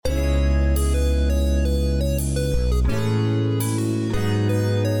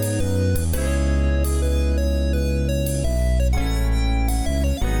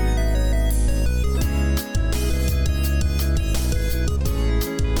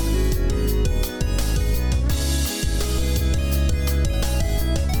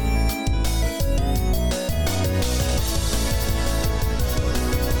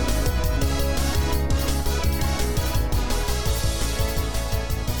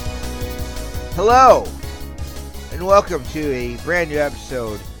Hello, and welcome to a brand new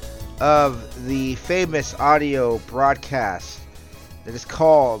episode of the famous audio broadcast that is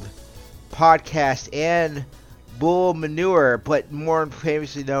called Podcast and Bull Manure, but more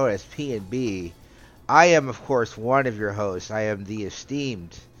famously known as P&B. I am, of course, one of your hosts. I am the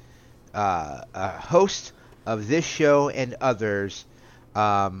esteemed host of this show and others.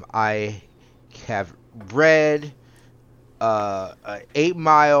 I have read an 8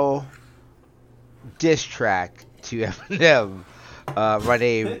 Mile diss track to Eminem. My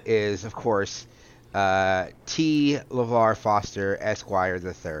name is, of course, T. LeVar Foster, Esquire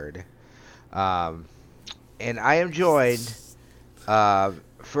III. And I am joined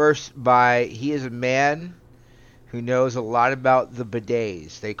first by, he is a man who knows a lot about the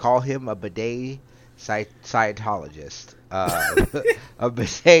bidets. They call him a bidet Scientologist. a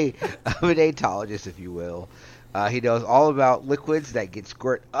bidetologist, if you will. He knows all about liquids that get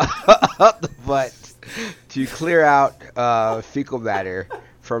squirt up the butt to clear out fecal matter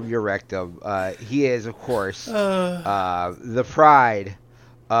from your rectum. He is, of course, the pride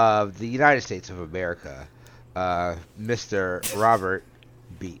of the United States of America, Mr. Robert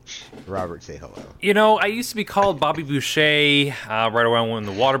Beach. Robert, say hello. You know, I used to be called Bobby Boucher right around when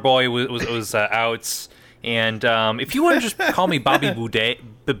the Waterboy was out. And if you want to just call me Bobby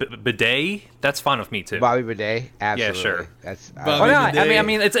Bidet, that's fine with me too. Bobby Bidet, absolutely. Yeah, sure. That's I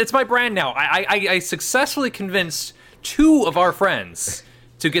mean, it's my brand now. I successfully convinced 2 of our friends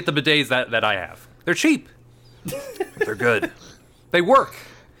to get the bidets that I have. They're cheap. They're good. They work.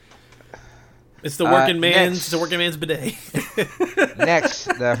 It's the working man's bidet. Next,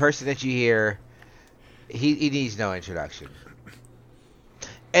 the person that you hear, he needs no introduction.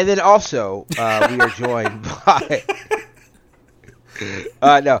 And then also, we are joined by...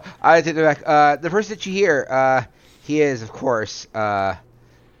 no, I take it back. The person that you hear, he is, of course, the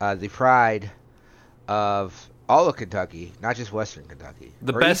pride of all of Kentucky, not just Western Kentucky.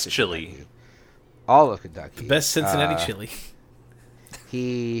 The best chili. Kentucky, all of Kentucky. The best Cincinnati chili.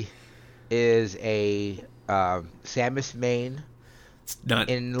 He is a Samus main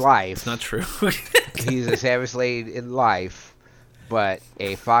in life. It's not true. He's a Samus lane in life. But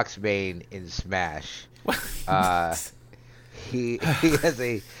a Fox main in Smash. He has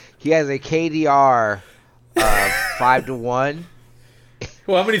a KDR 5-1.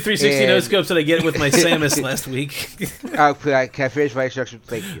 Well, how many 360 no scopes did I get with my Samus last week? Can I finish my instruction?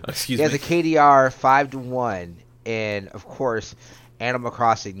 Thank you. Excuse me. He has a KDR 5-1, and of course, Animal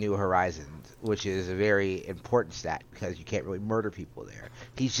Crossing New Horizons, which is a very important stat because you can't really murder people there.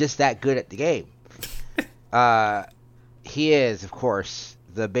 He's just that good at the game. He is, of course,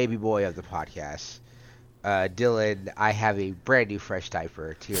 the baby boy of the podcast. Dylan, I have a brand new fresh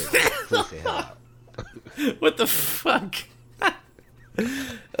diaper. Please say hello. What the fuck?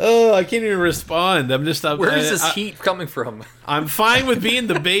 Oh, I can't even respond. I'm just... Where is this heat coming from? I'm fine with being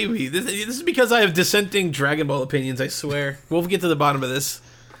the baby. This is because I have dissenting Dragon Ball opinions, I swear. We'll get to the bottom of this.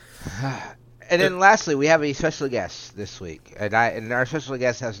 And then lastly, we have a special guest this week. And our special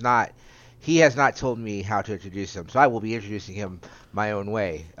guest has not told me how to introduce him, so I will be introducing him my own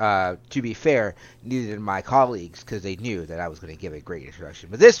way. To be fair, neither did my colleagues, because they knew that I was going to give a great introduction.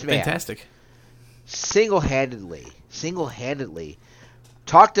 But this man, fantastic, single-handedly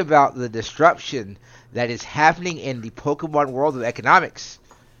talked about the disruption that is happening in the Pokemon world of economics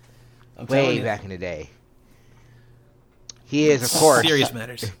way back in the day. He is, of course, serious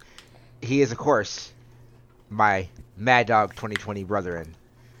matters. He is, of course, my Mad Dog 2020 brethren.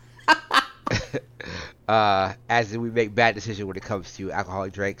 As we make bad decisions when it comes to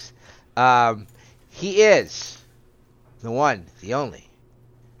alcoholic drinks. He is the one, the only,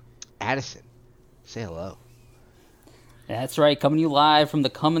 Addison. Say hello. That's right, coming to you live from the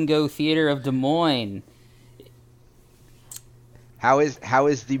Come and Go Theater of Des Moines. How is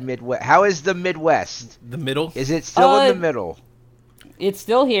the Midwest? How is the Midwest? The middle? Is it still in the middle? It's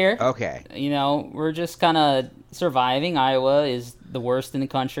still here. Okay. You know, we're just kind of surviving. Iowa is the worst in the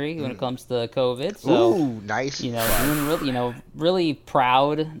country when it comes to COVID. So, ooh, nice. You know, really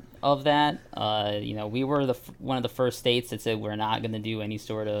proud of that. You know, we were one of the first states that said we're not going to do any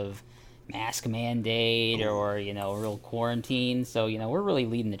sort of mask mandate or real quarantine. So, we're really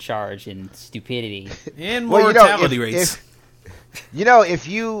leading the charge in stupidity and mortality rates. If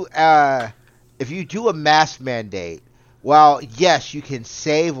you do a mask mandate, while yes, you can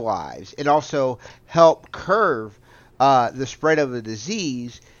save lives and also help curb the spread of the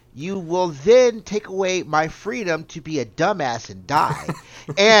disease, you will then take away my freedom to be a dumbass and die.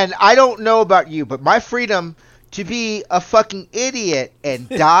 And I don't know about you, but my freedom to be a fucking idiot and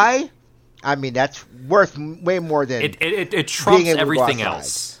die, I mean, that's worth way more than it trumps everything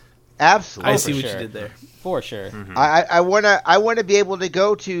else. Absolutely. I see what sure. you did there. For sure. I wanna be able to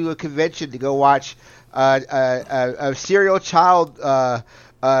go to a convention to go watch a serial child child.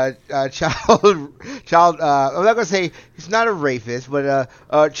 I'm not gonna say he's not a rapist, but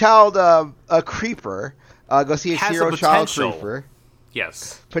a child a creeper. Go see a Has a serial child potential. creeper.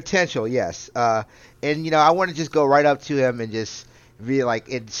 Yes. Potential, yes. And I want to just go right up to him and just be like,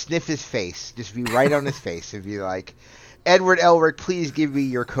 and sniff his face, just be right on his face, and be like, Edward Elric, please give me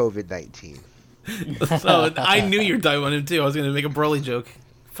your COVID-19. So I knew you were talking about him too. I was going to make a Broly joke.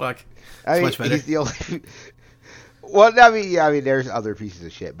 Fuck. I mean, much better. he's the only. Well, I mean, there's other pieces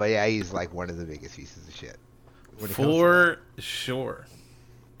of shit, but yeah, he's like one of the biggest pieces of shit. when it comes to For sure.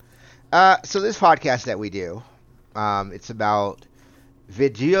 So this podcast that we do, it's about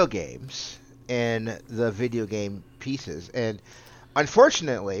video games and the video game pieces. And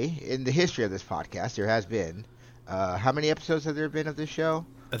unfortunately, in the history of this podcast, there has been how many episodes have there been of this show?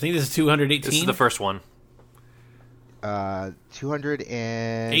 I think this is 218. This is the first one.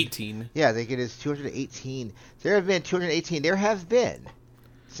 218. Yeah, I think it is 218. There have been 218. There have been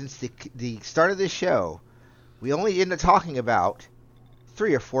since the start of this show. We only ended up talking about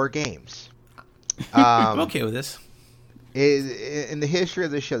 3 or 4 games. I'm okay with this. In the history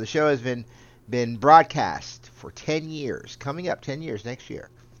of the show has been broadcast for 10 years. Coming up 10 years next year.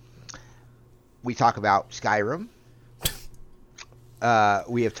 We talk about Skyrim.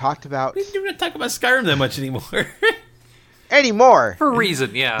 We have talked about... We don't talk about Skyrim that much anymore. Anymore. For a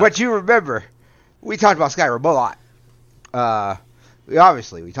reason, yeah. But you remember, we talked about Skyrim a lot.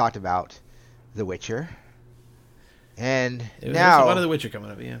 We talked about The Witcher. And There's now... a lot of The Witcher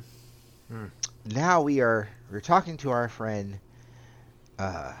coming up, yeah. Now we're talking to our friend,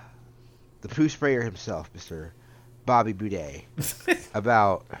 the poo sprayer himself, Mr. Bobby Boudet,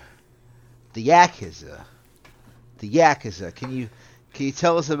 about the Yakuza. The Yakuza. Can you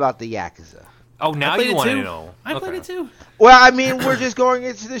tell us about the Yakuza? Oh, now played you it want to too. know. I played Okay. it too. Well, I mean, we're just going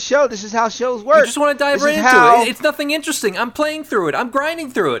into the show. This is how shows work. You just want to dive This right is into how- it. It's nothing interesting. I'm playing through it. I'm grinding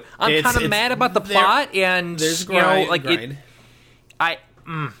through it. I'm It's- kind of it's- mad about the there- plot, and There's grind.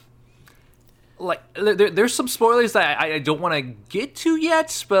 There's some spoilers that I don't want to get to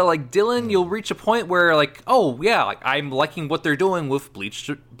yet, but like Dylan, you'll reach a point where like, oh yeah, like I'm liking what they're doing with Bleach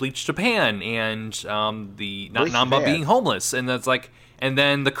Japan and the Bleach Namba Japan. being homeless, and that's like, and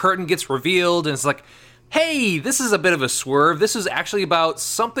then the curtain gets revealed, and it's like, hey, this is a bit of a swerve. This is actually about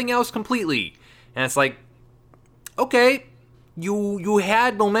something else completely, and it's like, okay. You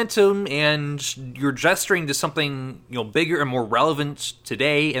had momentum and you're gesturing to something bigger and more relevant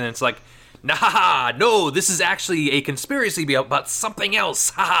today, and it's like, nah, no, this is actually a conspiracy about something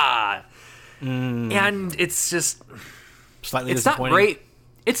else, haha. And it's just, Slightly it's not disappointing. great.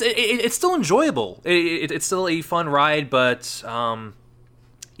 It's still enjoyable. It's still a fun ride, but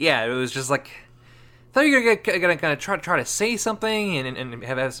yeah, it was just like, I thought you were gonna kind of try to say something and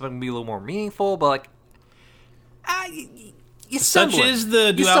have something be a little more meaningful, but like, you Such stumbling. is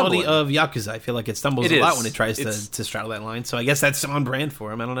the You duality stumbling. of Yakuza. I feel like it stumbles It a lot is. when it tries to straddle that line. So I guess that's on brand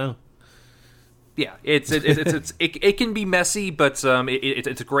for him. I don't know. Yeah, it can be messy, but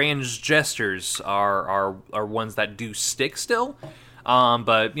its grand gestures are ones that do stick still.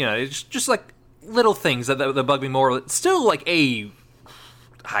 But it's just like little things that bug me more. It's still like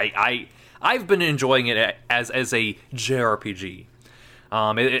I've been enjoying it as a JRPG,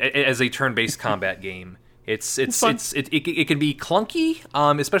 as a turn-based combat game. It can be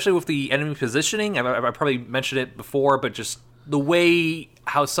clunky, especially with the enemy positioning. I probably mentioned it before, but just the way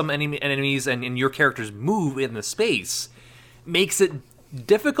how some enemies and your characters move in the space makes it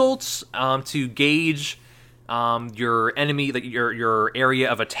difficult to gauge your enemy, like your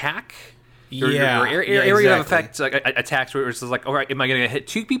area of attack. Your area of effect attacks where it's like, all right, am I going to hit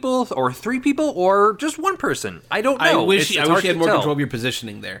 2 people or 3 people or just 1 person? I don't know. I wish It's you hard had to more tell. control of your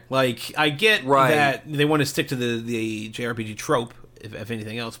positioning there. Like, I get Right. that they want to stick to the JRPG trope, if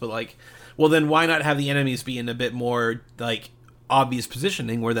anything else, but like, well, then why not have the enemies be in a bit more like obvious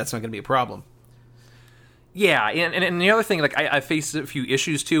positioning where that's not going to be a problem? Yeah, and the other thing, like I faced a few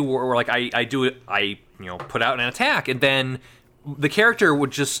issues too, where like I put out an attack, and then the character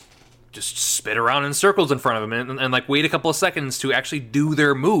would just spit around in circles in front of him, and like wait a couple of seconds to actually do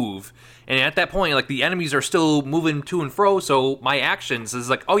their move. And at that point, like the enemies are still moving to and fro, so my actions is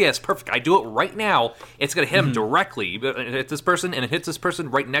like, oh yes, perfect. I do it right now. It's gonna hit him directly. It hits this person, and it hits this person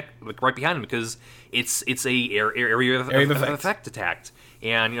right right behind him because it's a area of effect attacked.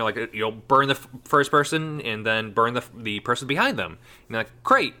 And you'll burn the first person and then burn the person behind them. And you're like,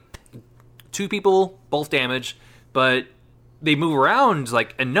 great, 2 people, both damage, but they move around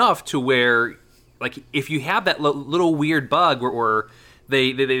like enough to where, like, if you have that little weird bug where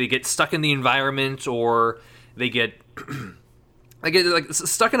they get stuck in the environment, or they get like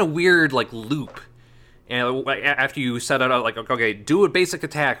stuck in a weird like loop. And after you set out, like, okay, do a basic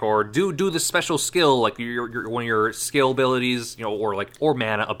attack, or do the special skill, like your one of your skill abilities, or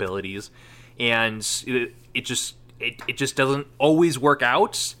mana abilities, and it just doesn't always work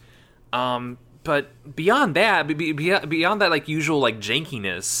out. But beyond that, beyond that, like usual like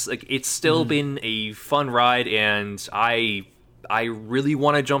jankiness, like it's still been a fun ride, and I really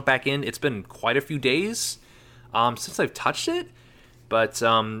want to jump back in. It's been quite a few days since I've touched it. But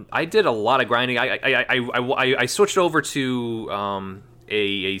I did a lot of grinding. I switched over to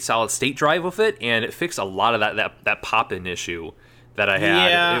a solid state drive with it, and it fixed a lot of that pop-in issue that I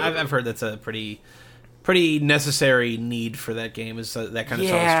had. Yeah, I've heard that's a pretty necessary need for that game, is that kind of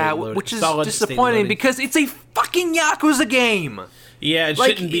solid state load. Which is disappointing because it's a fucking Yakuza game. Yeah, it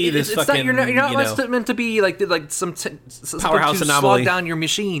shouldn't be this it's fucking. You're not meant to be like some powerhouse to anomaly. slog down your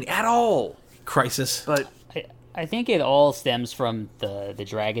machine at all. Crisis. But I think it all stems from the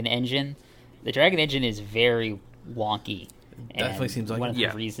Dragon engine. The Dragon engine is very wonky. Definitely and seems like one it.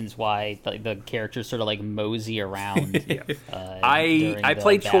 of the reasons why the characters sort of like mosey around. I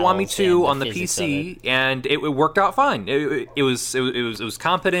played Kiwami 2 on the PC, and it worked out fine. It was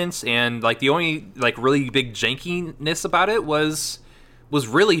competent, and like the only like really big jankiness about it was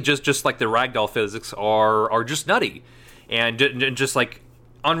really just like the ragdoll physics are just nutty, and just like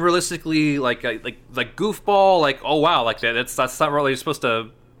unrealistically like goofball, like, oh wow, like that's not really supposed to,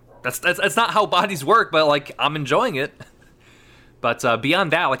 that's not how bodies work, but like I'm enjoying it. But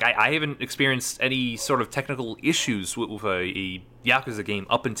beyond that, like I haven't experienced any sort of technical issues with a Yakuza game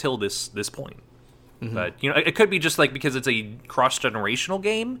up until this point. But it could be just like because it's a cross-generational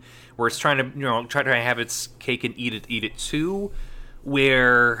game where it's trying to have its cake and eat it too,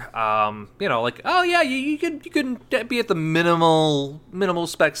 where like, oh yeah, you can be at the minimal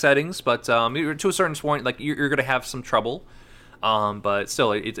spec settings, but to a certain point, like you're gonna have some trouble. But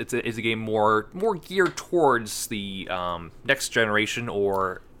still, it's a game more geared towards the next generation,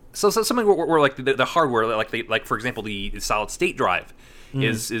 or so something where like the hardware, like for example the solid state drive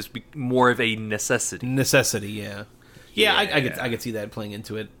is more of a necessity. Yeah. I could see that playing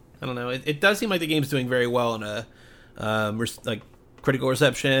into it. I don't know. It does seem like the game's doing very well in a like critical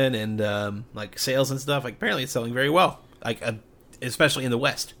reception and like sales and stuff. Like apparently it's selling very well, like especially in the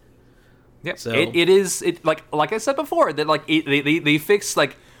West. Yeah, so it is like I said before that like they fixed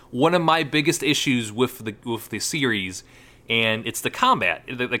like one of my biggest issues with the series, and it's the combat.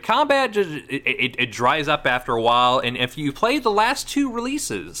 The combat just it dries up after a while, and if you play the last two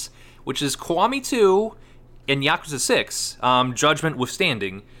releases, which is Kiwami 2 and Yakuza 6, Judgment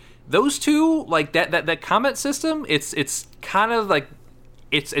withstanding, those two, like that combat system, it's kind of like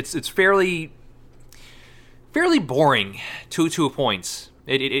it's fairly boring to a point.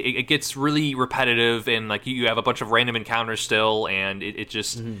 It gets really repetitive, and like you have a bunch of random encounters still, and it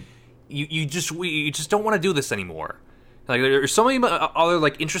just you just don't want to do this anymore. Like there's so many other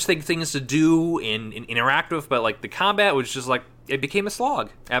like interesting things to do and interact with, but like the combat was just like it became a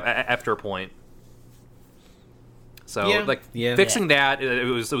slog after a point. So fixing that, it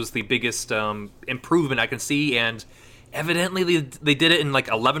was the biggest improvement I can see, and evidently they did it in like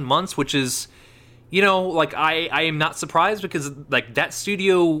 11 months, which is. Like I am not surprised because like that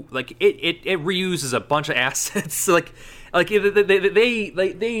studio, like it reuses a bunch of assets. like they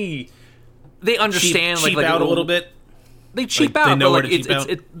understand cheap out a little bit. They cheap out. They know where to cheap out.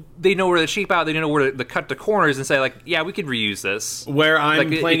 They know where to cheap out. They know where to cut the corners and say like, yeah, we could reuse this. Where I'm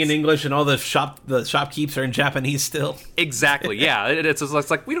playing in English and all the shopkeepers are in Japanese still. Exactly. Yeah. It's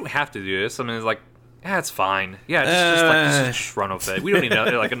like we don't have to do this. I mean, it's like. Yeah, it's fine. Yeah, just run with it. We don't need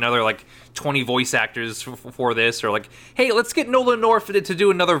another 20 voice actors for this, or like, hey, let's get Nolan North to do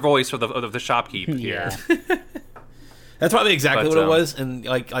another voice of the shopkeep here. That's probably exactly what it was. And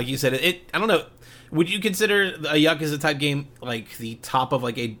like you said, it. I don't know. Would you consider a Yakuza type game like the top of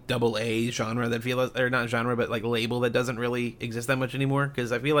like a AA genre that or not genre, but like label that doesn't really exist that much anymore?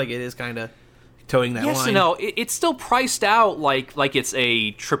 Because I feel like it is kind of. Towing that line. No, it's still priced out like it's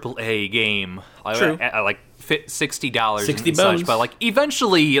a AAA game, like $60 $60 and such. But like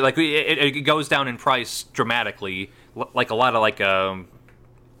eventually, like it goes down in price dramatically, like a lot of like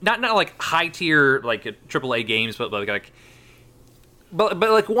not like high tier like AAA games, but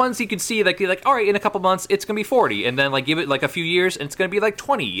like once you can see like all right, in a couple months it's gonna be 40, and then like give it like a few years and it's gonna be like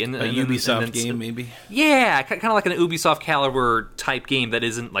 20. And a Ubisoft game maybe. Yeah, kind of like an Ubisoft caliber type game that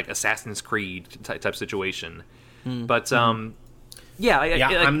isn't like Assassin's Creed type situation. But I'm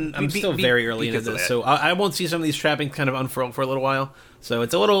still very early into this, so I won't see some of these trappings kind of unfurl for a little while. So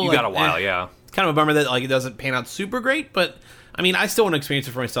it's a little got a while, yeah. It's kind of a bummer that like it doesn't pan out super great, but I mean, I still want to experience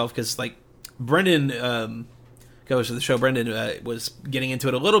it for myself because, like, Brendan goes to the show. Brendan was getting into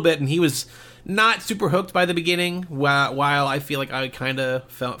it a little bit, and he was not super hooked by the beginning, while I feel like I kind of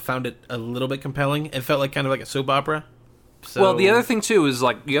found it a little bit compelling. It felt like kind of like a soap opera. So... Well, the other thing, too, is,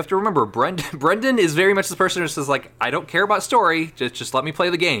 like, you have to remember, Brendan is very much the person who says, like, I don't care about story, just let me play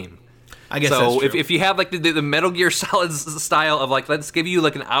the game. I guess so that's true. if you have, like, the Metal Gear Solid style of, like, let's give you,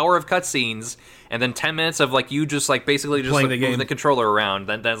 like, an hour of cutscenes, and then 10 minutes of, like, you just, like, basically just, like, moving the controller around,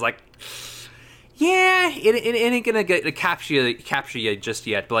 then that's, like... Yeah, it ain't gonna capture you just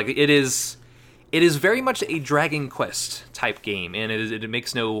yet, but, like, it is very much a Dragon Quest type game, and it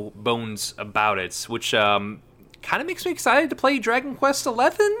makes no bones about it, which kind of makes me excited to play Dragon Quest XI on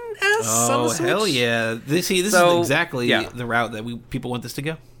the Switch. Hell yeah! This is exactly the route that people want this to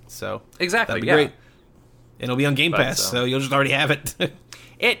go. So exactly, that'd be great. And it'll be on Game Pass, so you'll just already have it.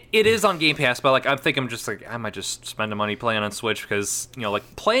 It is on Game Pass, but like I might just spend the money playing on Switch because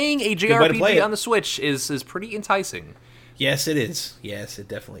like playing a JRPG on the Switch is pretty enticing. Yes, it is. Yes, it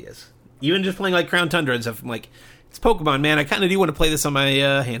definitely is. Even just playing like Crown Tundra and stuff, I'm like, it's Pokemon, man. I kind of do want to play this on my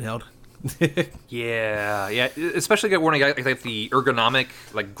handheld. yeah, especially when I got like the ergonomic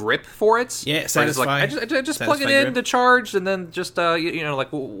like grip for it. Yeah, satisfying. Like, I just plug it in to charge, and then just like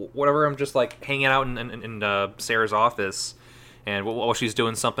whatever. I'm just like hanging out in Sarah's office, and while she's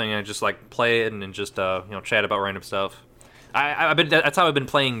doing something, I just like play it and just chat about random stuff. That's how I've been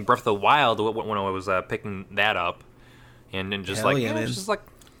playing Breath of the Wild when I was picking that up, and then just just like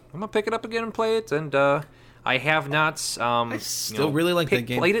I'm gonna pick it up again and play it, and I have not. I still really like that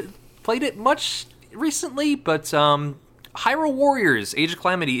game. Played it much recently, but Hyrule Warriors: Age of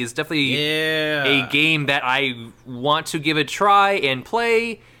Calamity is definitely a game that I want to give a try and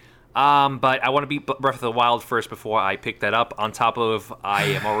play. But I want to beat Breath of the Wild first before I pick that up. On top of, I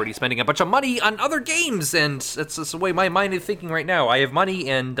am already spending a bunch of money on other games, and that's the way my mind is thinking right now. I have money,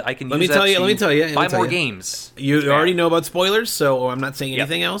 and I can use that to buy more games. You already know about spoilers, so I'm not saying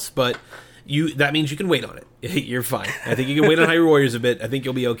anything else, but that means you can wait on it. You're fine. I think you can wait on Hyrule Warriors a bit. I think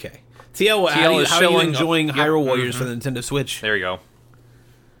you'll be okay. TL, how are you enjoying Hyrule Warriors for the Nintendo Switch? There you go.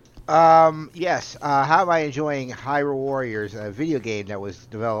 Yes. How am I enjoying Hyrule Warriors, a video game that was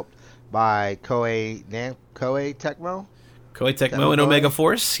developed by Koei Tecmo? Koei Tecmo and Omega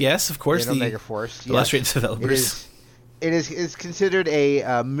Force, yes, of course. Omega Force, the illustrated developers. It is considered a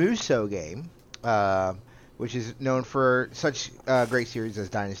Musou game, which is known for such great series as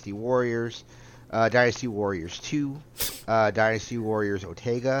Dynasty Warriors, Dynasty Warriors 2, Dynasty Warriors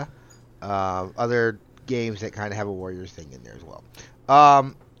Otega, other games that kind of have a Warriors thing in there as well.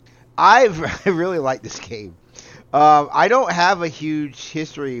 I really like this game. I don't have a huge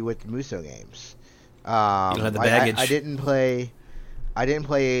history with Musou games. You don't have the baggage. I didn't play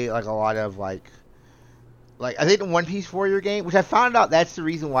like a lot of like I think the One Piece Warrior game, which I found out that's the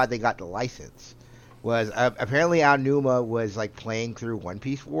reason why they got the license, was apparently Aonuma was like playing through One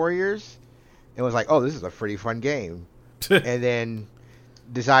Piece Warriors and was like, oh, this is a pretty fun game, and then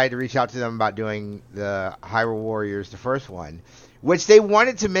decided to reach out to them about doing the Hyrule Warriors, the first one, which they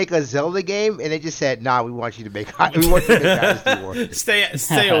wanted to make a Zelda game, and they just said, "Nah, we want you to make Dynasty Warriors."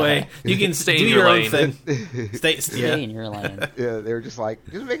 Stay away. You can stay do in your lane. own thing. Stay in your lane. Yeah, they were just like,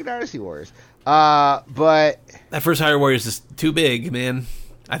 just make a Dynasty Warriors. But that first Hyrule Warriors is too big, man.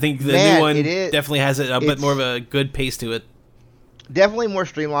 I think the new one definitely has a bit more of a good pace to it. Definitely more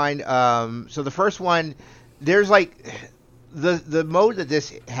streamlined. So the first one, there's like the mode that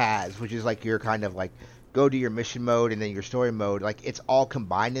this has, which is like your kind of like go to your mission mode and then your story mode, like it's all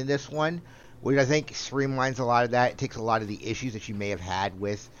combined in this one, which I think streamlines a lot of that. It takes a lot of the issues that you may have had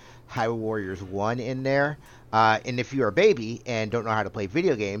with Hyrule Warriors 1 in there. And if you're a baby and don't know how to play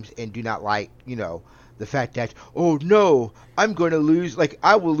video games and do not like, the fact that, oh no, I'm going to lose, like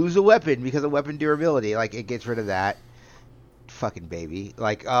I will lose a weapon because of weapon durability, like it gets rid of that. Fucking baby.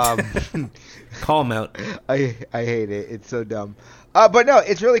 Like, call him out. I hate it. It's so dumb. But no,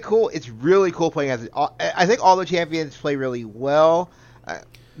 it's really cool. It's really cool playing as. I think all the champions play really well.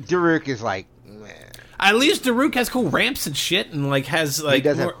 Daruk is like, meh. At least Daruk has cool ramps and shit, and like has like. He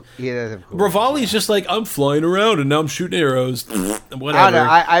does have cool Rivali's just like, I'm flying around and now I'm shooting arrows. Whatever. I don't know.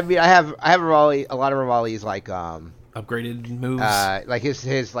 I mean, I have Rivali. A lot of Rivali's like upgraded moves. Like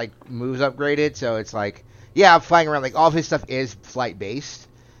his like moves upgraded, so it's like. Yeah, I'm flying around. Like all of his stuff is flight based,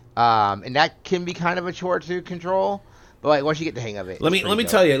 and that can be kind of a chore to control. But like once you get the hang of it, let me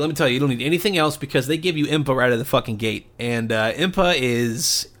tell you, you don't need anything else because they give you Impa right out of the fucking gate, and Impa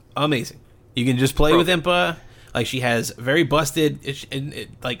is amazing. You can just play with Impa. Like she has very busted,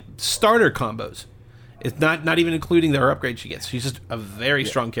 like starter combos. It's not even including her upgrade she gets. She's just a very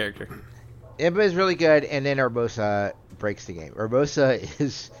strong character. Impa is really good, and then Urbosa breaks the game. Urbosa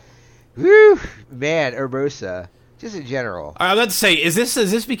is, woo, man, Urbosa. Just in general. I was about to say, is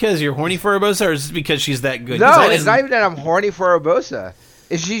this because you're horny for Urbosa, or is this because she's that good? No, it's not even that I'm horny for Urbosa.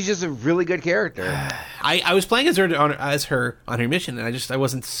 She's just a really good character. I was playing as her on her mission, and I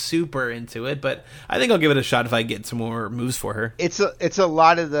wasn't super into it, but I think I'll give it a shot if I get some more moves for her. It's a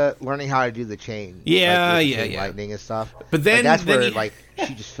lot of the learning how to do the chain. Yeah, like lightning and stuff. But then that's where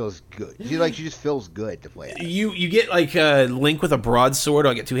she just feels good. She just feels good to play as. You get like a Link with a broadsword or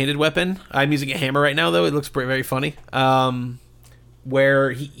like a two-handed weapon. I'm using a hammer right now, though. It looks very funny.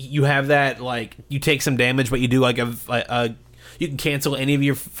 Where you have that, like, you take some damage, but you do like a you can cancel any of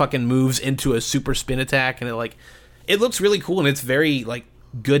your fucking moves into a super spin attack, and it looks really cool, and it's very like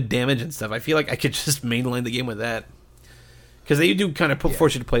good damage and stuff. I feel like I could just mainline the game with that, because they do kind of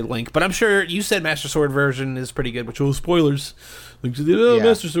force you to play Link. But I'm sure you said Master Sword version is pretty good, which spoilers. Link to the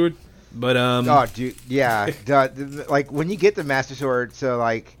Master Sword. But oh, dude, yeah, like when you get the Master Sword, so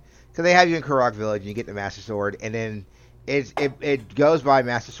like, because they have you in Korok Village, and you get the Master Sword, and then it goes by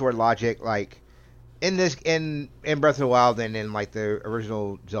Master Sword logic, like. In Breath of the Wild and in like the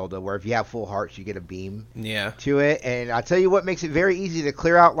original Zelda, where if you have full hearts, you get a beam to it. And I'll tell you what makes it very easy to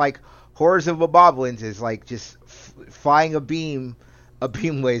clear out like hordes of moboblins is like just firing a beam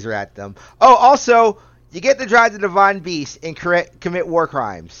laser at them. Oh, also, you get to drive the Divine Beast and commit war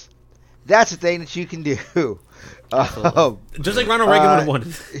crimes. That's a thing that you can do. Just like Ronald Reagan would have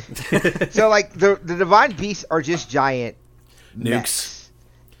wanted. So like the Divine Beasts are just giant nukes. Mechs.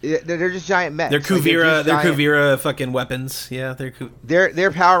 They're just giant mechs. They're Kuvira. They're Kuvira fucking weapons. Yeah,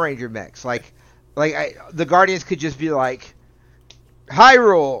 they're Power Ranger mechs. The Guardians could just be like,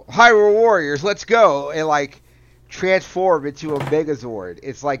 Hyrule Warriors, let's go, and like transform into a Megazord.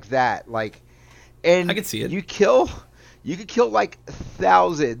 It's like that. Like, and I can see it. You could kill like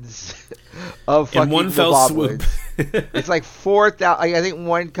thousands of fucking in one fell swoop. It's like 4,000. I think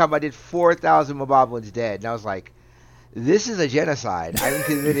one come I did 4,000 moboblins dead, and I was like. This is a genocide. I'm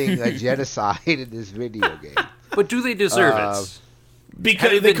committing a genocide in this video game. But do they deserve it?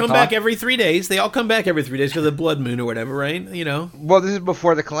 Because they come back every 3 days. They all come back every 3 days for the Blood Moon or whatever, right? You know. Well, this is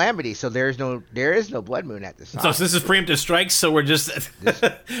before the Calamity, so there is no Blood Moon at this time. So this is preemptive strikes. So we're just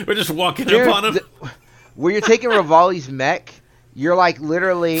walking up on them. Where you're taking Rivali's mech, you're like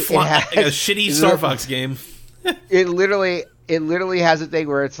literally like a shitty Star Fox game. It literally has a thing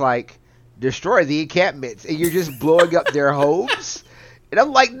where it's like. Destroy the encampments, and you're just blowing up their homes. And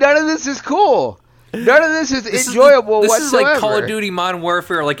I'm like, none of this is cool. None of this is enjoyable whatsoever. This is like Call of Duty Modern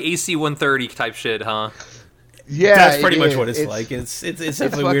Warfare, like AC-130 type shit, huh? Yeah, that's pretty much what it's like. It's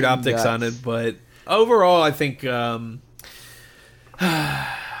definitely weird optics on it, but overall, I think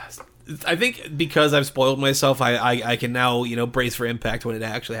because I've spoiled myself, I can now brace for impact when it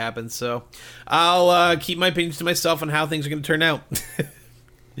actually happens. So I'll keep my opinions to myself on how things are going to turn out.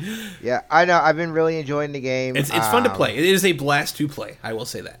 Yeah, I know. I've been really enjoying the game. It's fun to play. It is a blast to play. I will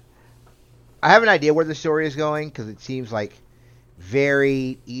say that. I have an idea where the story is going because it seems like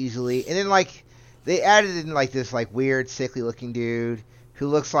very easily. And then like they added in like this like weird sickly looking dude who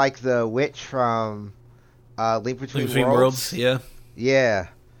looks like the witch from Link Between Worlds. Yeah. Yeah.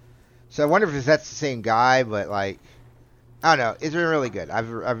 So I wonder if that's the same guy, but like I don't know. It's been really good. I've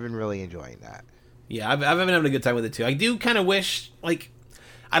been really enjoying that. Yeah, I've been having a good time with it too. I do kind of wish like.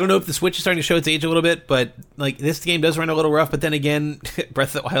 I don't know if the Switch is starting to show its age a little bit, but like this game does run a little rough. But then again,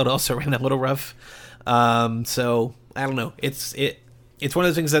 Breath of the Wild also ran a little rough. So I don't know. It's one of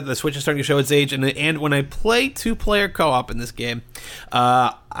those things that the Switch is starting to show its age. And when I play 2-player co-op in this game,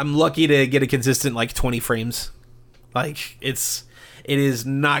 I'm lucky to get a consistent like 20 frames. Like it is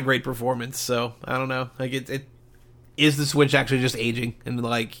not great performance. So I don't know. Like it is the Switch actually just aging, and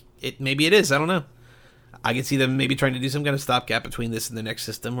like maybe it is. I don't know. I could see them maybe trying to do some kind of stopgap between this and the next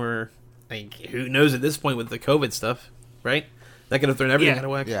system, or like, who knows at this point with the COVID stuff, right? That could have thrown everything out of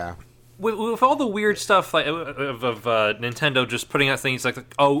whack. Yeah. With all the weird stuff like of Nintendo just putting out things like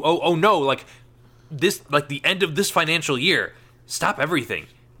oh no, like this, like the end of this financial year, stop everything.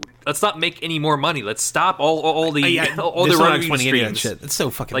 Let's not make any more money. Let's stop all the revenue streams. Shit. It's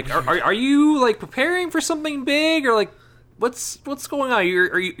so fucking like. Weird. Are you like preparing for something big, or like? What's going on?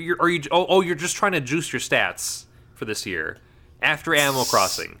 You're just trying to juice your stats for this year after Animal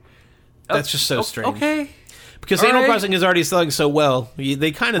Crossing. That's just so strange. Okay, because Animal Crossing is already selling so well. They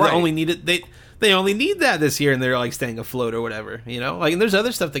kind of only need it. They only need that this year, and they're like staying afloat or whatever. Like, and there's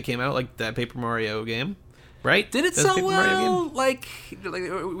other stuff that came out, like that Paper Mario game, right? Did it sell well? Like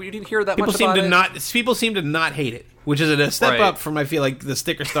we didn't hear that much about it. People seem to not hate it, which is a step up from I feel like the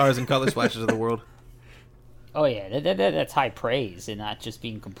sticker stars and color splashes of the world. Oh yeah, that's high praise and not just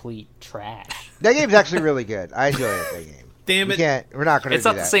being complete trash. That game's actually really good. I enjoy that game. Damn it! We're not going to. It's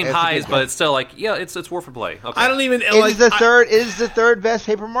not the same highs, but it's still like, yeah, it's worth a play. Okay. I don't even. It is the third best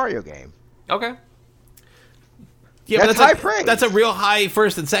Paper Mario game. Okay. Yeah, that's high like, praise. That's a real high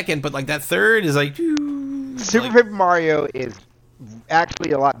first and second, but like that third is like. Super Paper Mario is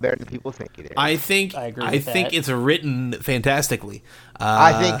actually a lot better than people think it is. I think it's written fantastically.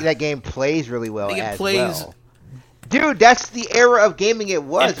 I think that game plays really well. I think it plays. Well. Dude, that's the era of gaming it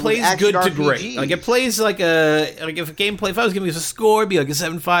was. It plays good to great. Like it plays like if a game play. If I was giving it a score, it'd be like a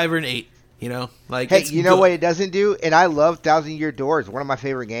 7.5 or an 8. You know, like hey, you know what it doesn't do? And I love Thousand Year Door. It's one of my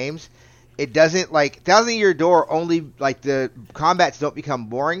favorite games. It doesn't like Thousand Year Door. Only like the combats don't become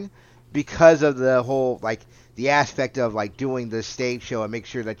boring because of the whole like the aspect of like doing the stage show and make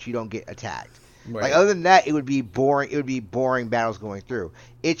sure that you don't get attacked. Right. Like other than that, it would be boring. It would be boring battles going through.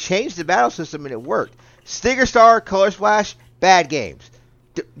 It changed the battle system and it worked. Stinger Star, Color Splash, bad games.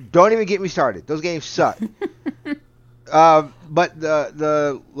 Don't even get me started. Those games suck. But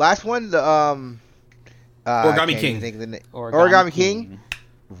the last one, the Origami King. Origami King,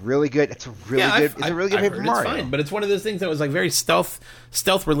 really good. It's a really good. It's a really good Paper Mario. It's fine, but it's one of those things that was like very stealth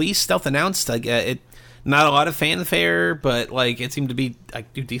release, stealth announced. Like it, not a lot of fanfare, but like it seemed to be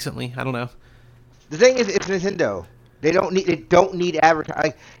like do decently. I don't know. The thing is, it's Nintendo. They don't need advertising.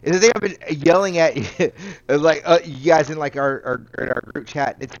 Like, the thing I've been yelling at like you guys in like our group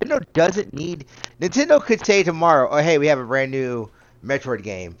chat. Nintendo could say tomorrow, oh hey, we have a brand new Metroid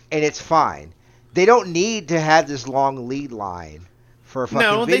game, and it's fine. They don't need to have this long lead line for a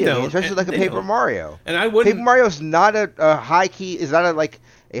fucking video game, especially like a Paper Mario. And I wouldn't. Paper Mario is not a high key. Is not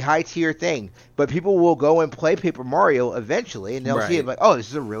a high tier thing, but people will go and play Paper Mario eventually, and they'll see it like, oh, this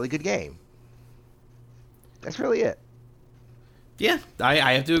is a really good game. That's really it. Yeah,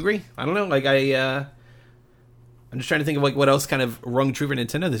 I have to agree. I don't know. Like I'm just trying to think of like what else kind of rung true for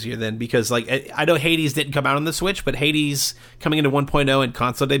Nintendo this year. Then because like I know Hades didn't come out on the Switch, but Hades coming into 1.0 and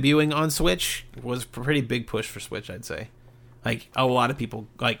console debuting on Switch was a pretty big push for Switch. I'd say. Like a lot of people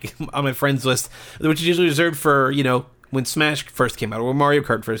like on my friends list, which is usually reserved for when Smash first came out or when Mario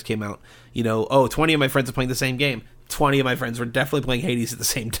Kart first came out. 20 of my friends are playing the same game. 20 of my friends were definitely playing Hades at the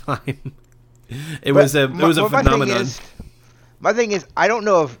same time. It was a phenomenon. My thing is, I don't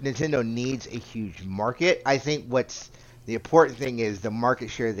know if Nintendo needs a huge market. I think what's the important thing is the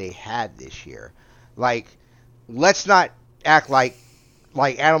market share they had this year. Like, let's not act like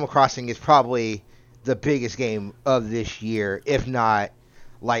Animal Crossing is probably the biggest game of this year, if not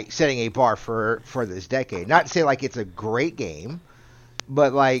like setting a bar for this decade. Not to say like it's a great game,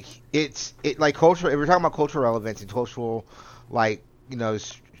 but like it like cultural. If we're talking about cultural relevance and cultural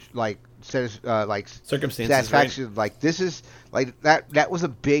circumstances, satisfaction, right? Like this is like that was a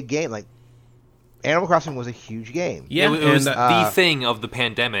big game. Like Animal Crossing was a huge game. Yeah, it was the thing of the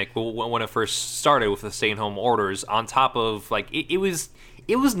pandemic when it first started with the stay-at-home orders. On top of like it was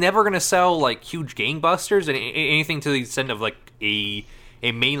never going to sell like huge gangbusters and anything to the extent of like a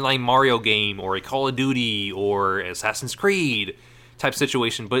mainline Mario game or a Call of Duty or Assassin's Creed type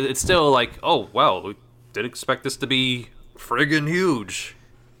situation. But it's still like, oh well, we did expect this to be friggin' huge.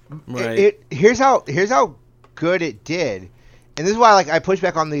 Right. Here's how good it did, and this is why like I push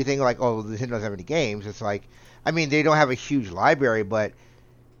back on the thing like, oh, Nintendo doesn't have any games. It's like, I mean, they don't have a huge library, but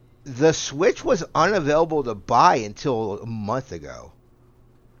the Switch was unavailable to buy until a month ago.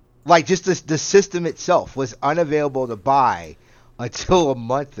 Like just the system itself was unavailable to buy until a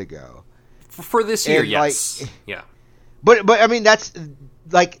month ago. For this year, and, yes, yeah. But I mean that's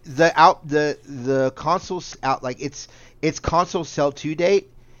like the consoles out like its console sell to date.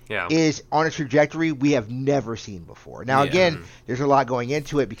 Yeah. Is on a trajectory we have never seen before. Now, again, there's a lot going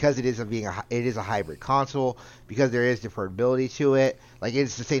into it because it is a hybrid console, because there is deferrability to it. Like,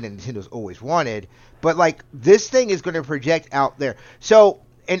 it's the thing that Nintendo's always wanted. But, like, this thing is going to project out there. So,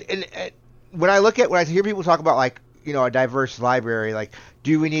 and when I hear people talk about, like, a diverse library, like,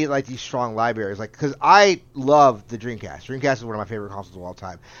 do we need, like, these strong libraries? Like, because I love the Dreamcast. Dreamcast is one of my favorite consoles of all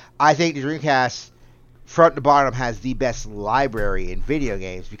time. I think the Dreamcast front to bottom has the best library in video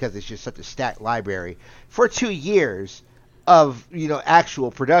games because it's just such a stacked library for 2 years of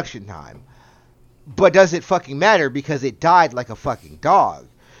actual production time. But does it fucking matter because it died like a fucking dog?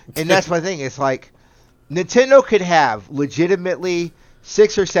 And that's my thing. It's like Nintendo could have legitimately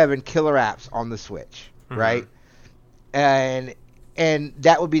 6 or 7 killer apps on the Switch, right? And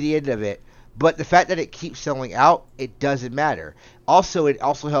that would be the end of it. But the fact that it keeps selling out, it doesn't matter. Also, it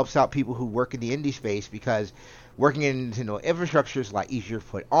also helps out people who work in the indie space because working in Nintendo infrastructure is a lot easier to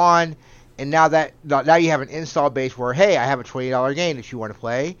put on. And now you have an install base where, hey, I have a $20 game that you want to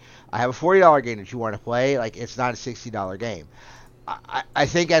play. I have a $40 game that you want to play. Like, it's not a $60 game. I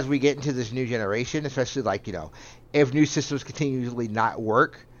think as we get into this new generation, especially like, if new systems continually not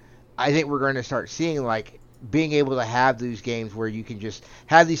work, I think we're going to start seeing like being able to have these games where you can just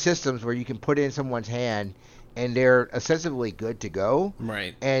have these systems where you can put it in someone's hand and they're ostensibly good to go,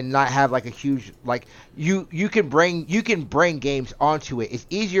 right? And not have like a huge like you can bring games onto it. It's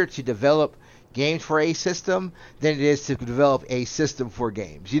easier to develop games for a system than it is to develop a system for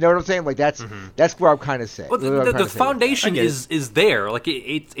games. You know what I'm saying? Like that's where I'm kind of saying. Well, the foundation is there. Like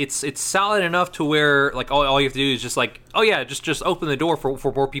it's solid enough to where like all you have to do is just like just open the door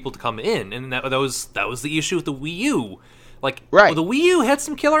for more people to come in, and that was the issue with the Wii U. Like, right. The Wii U had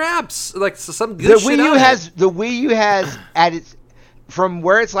some killer apps, like some good shit. The Wii U has at its from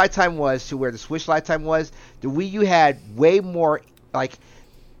where its lifetime was to where the Switch lifetime was. The Wii U had way more like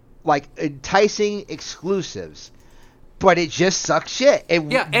enticing exclusives, but it just sucked shit, and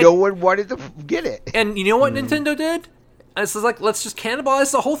no one wanted to get it. And you know what Nintendo did? It's like, let's just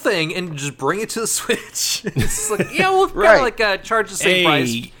cannibalize the whole thing and just bring it to the Switch. It's like, we'll kind of charge the same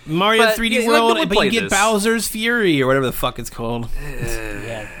price. Mario 3D World, but you get Bowser's Fury or whatever the fuck it's called.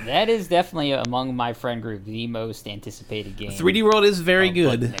 Yeah, that is definitely among my friend group the most anticipated game. 3D World is very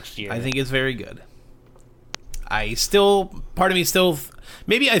good. Next year. I think it's very good. Part of me still,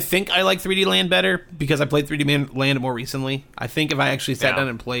 maybe I think I like 3D Land better because I played 3D Land more recently. I think if I actually sat down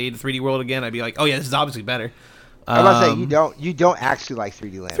and played 3D World again, I'd be like, oh yeah, this is obviously better. I'm about to say you don't actually like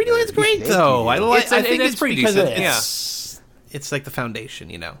 3D Land. 3D Land's great though. I think it's pretty because decent. It's like the foundation,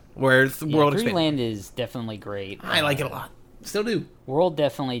 where World 3D Land is definitely great. I like it a lot. Still do. World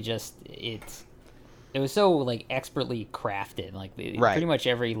definitely it was so like expertly crafted. Like pretty much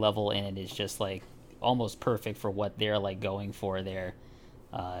every level in it is just like almost perfect for what they're like going for there.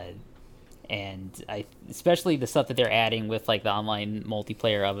 And especially the stuff that they're adding with like the online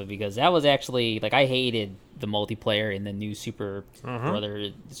multiplayer of it, because that was actually like I hated the multiplayer in the new Super Mario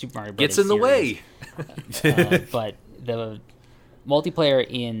Brothers gets in the way. But the multiplayer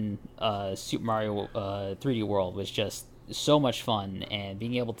in Super Mario 3D World was just so much fun, and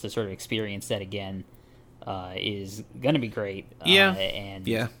being able to sort of experience that again is going to be great. I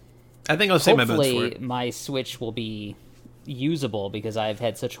think I'll save my votes for it. Hopefully my Switch will be usable, because I've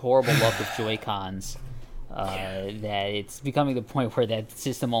had such horrible luck with Joy-Cons that it's becoming the point where that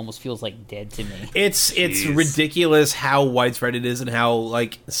system almost feels like dead to me. It's ridiculous how widespread it is and how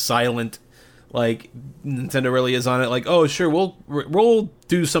like silent like Nintendo really is on it. Like, oh sure, we'll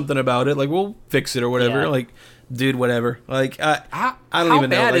do something about it. Like we'll fix it or whatever. Like, dude, whatever. Like I don't even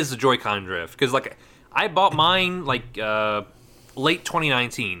know. How bad is the Joy-Con drift? Because like I bought mine like late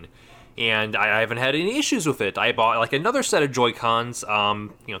 2019. And I haven't had any issues with it. I bought like another set of Joy-Cons,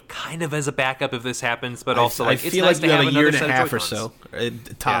 kind of as a backup if this happens, but also like it's nice to have a year and a half or so,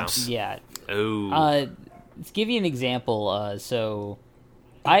 tops. Yeah. Oh. To give you an example, so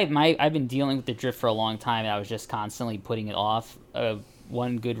I've been dealing with the drift for a long time, and I was just constantly putting it off.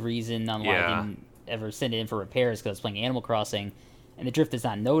 One good reason on why I didn't ever send it in for repairs because I was playing Animal Crossing, and the drift is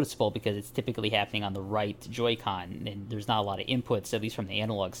not noticeable because it's typically happening on the right Joy-Con, and there's not a lot of inputs, at least from the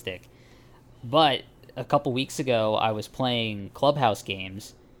analog stick. But a couple weeks ago, I was playing Clubhouse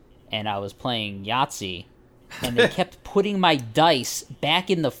games, and I was playing Yahtzee, and they kept putting my dice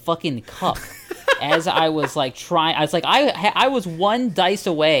back in the fucking cup as I was like trying. I was like, I was one dice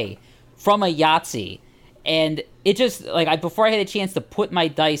away from a Yahtzee, and it just like before I had a chance to put my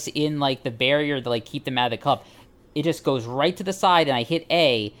dice in like the barrier to like keep them out of the cup, it just goes right to the side, and I hit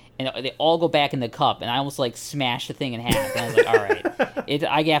A, and they all go back in the cup, and I almost like smashed the thing in half. And I was like, all right,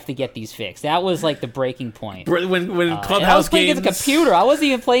 I have to get these fixed. That was like the breaking point. When Clubhouse I was playing games... against a computer. I wasn't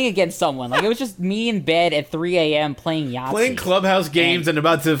even playing against someone. Like, it was just me in bed at 3 a.m. playing Yahtzee. Playing Clubhouse games and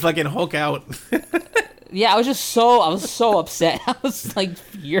about to fucking Hulk out. Yeah, I was so upset. I was like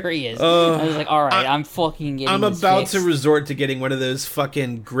furious. I was like, all right, I'm fucking getting I'm this about fixed. to resort to getting one of those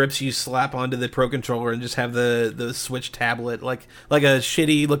fucking grips you slap onto the Pro Controller and just have the Switch tablet like a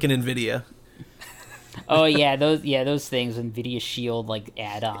shitty looking NVIDIA. Oh yeah, those things, NVIDIA Shield like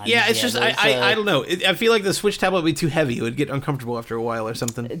add-ons. Yeah, it's just those, I don't know. I feel like the Switch tablet would be too heavy. It would get uncomfortable after a while or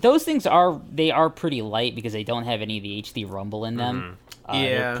something. Those things are pretty light because they don't have any of the HD rumble in them.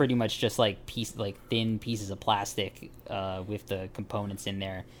 They're pretty much just like thin pieces of plastic with the components in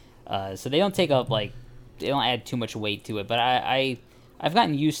there. So they don't take up they don't add too much weight to it. But I've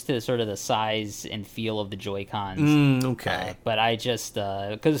gotten used to sort of the size and feel of the Joy-Cons. Okay. But I just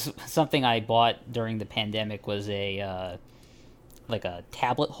because something I bought during the pandemic was a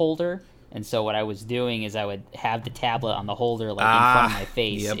tablet holder And so what I was doing is I would have the tablet on the holder like in front of my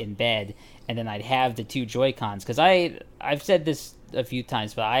face in bed, and then I'd have the two Joy-Cons, because I've said this a few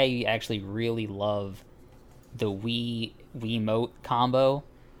times, but I actually really love the Wiimote combo.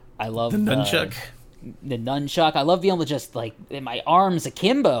 I love the nunchuck. The nunchuck. I love being able to just like my arms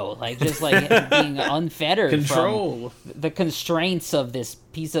akimbo, like just like being unfettered Control. from the constraints of this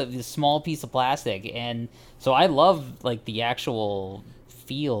small piece of plastic. And so I love like the actual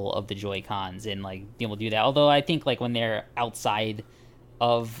feel of the Joy-Cons and like being able to do that. Although I think like when they're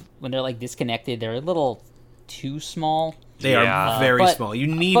when they're like disconnected, they're a little too small. They are very small. You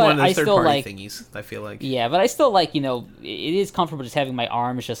need one of those third-party thingies, I feel like. Yeah, but I still like, it is comfortable just having my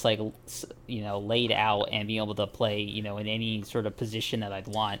arms just like, laid out and being able to play, in any sort of position that I'd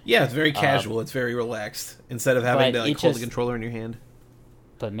want. Yeah, it's very casual. It's very relaxed instead of having to like hold the controller in your hand.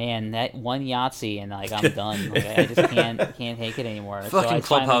 But man, that one Yahtzee and like I'm done. Like, I just can't take it anymore. Fucking so I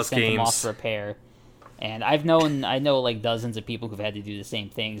Clubhouse sent games. them off for repair. And I know like dozens of people who've had to do the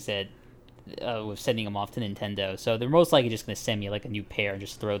same things that with sending them off to Nintendo. So they're most likely just going to send me like a new pair and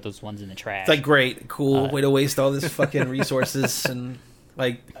just throw those ones in the trash. It's like great, cool way to waste all this fucking resources and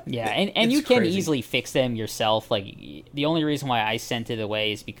like and you can crazy. easily fix them yourself. Like the only reason why I sent it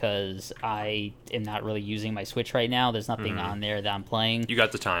away is because I am not really using my Switch right now. There's nothing on there that I'm playing. You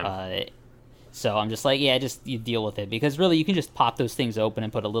got the time. So I'm just like, just you deal with it, because really you can just pop those things open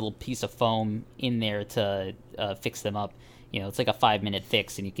and put a little piece of foam in there to fix them up. It's like a 5-minute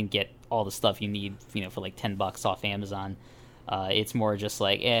fix, and you can get all the stuff you need, for like $10 off Amazon. It's more just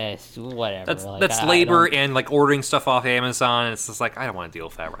like, whatever. That's labor and like ordering stuff off Amazon. It's just like, I don't want to deal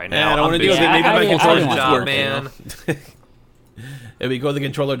with that right now. I don't want to deal with it. Maybe my controller just worked, man. It'd be cool. The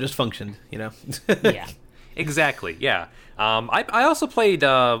controller just functioned, Yeah. Exactly. Yeah. I also played.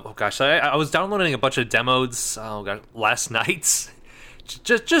 I was downloading a bunch of demos. Last night.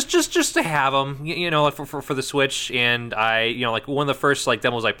 Just to have them, for the Switch, and like one of the first like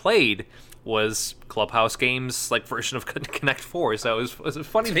demos I played was Clubhouse Games like version of Connect 4. So it was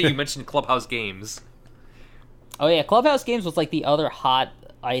funny that you mentioned Clubhouse Games. Oh yeah, Clubhouse Games was like the other hot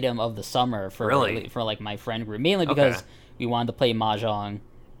item of the summer for like my friend group, mainly because we wanted to play Mahjong,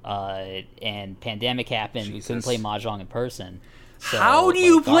 and pandemic happened. Jesus. We couldn't play Mahjong in person. So, How do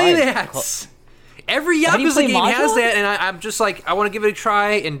you play that? Every Yakuza game has that, and I'm just like, I want to give it a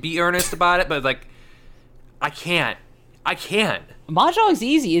try and be earnest about it, but like, I can't. Mahjong's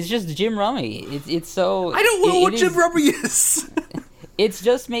easy. It's just Jim Rummy. It's so. I don't know what Jim Rummy is. It's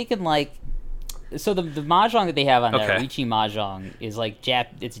just making like. So the Mahjong that they have on there, Riichi Mahjong, is like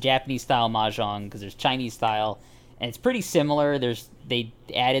it's Japanese style Mahjong, because there's Chinese style, and it's pretty similar. They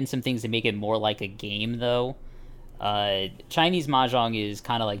add in some things to make it more like a game though. Chinese Mahjong is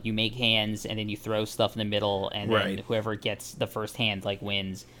kind of like you make hands and then you throw stuff in the middle, and then whoever gets the first hand like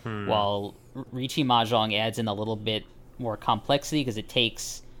wins. While Riichi Mahjong adds in a little bit more complexity, because it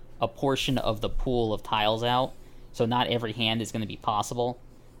takes a portion of the pool of tiles out, so not every hand is going to be possible,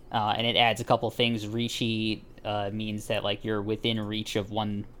 and it adds a couple things. Riichi means that like you're within reach of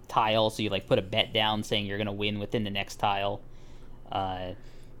one tile, so you like put a bet down saying you're going to win within the next tile. But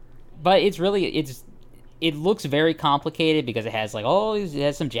it looks very complicated because it has like it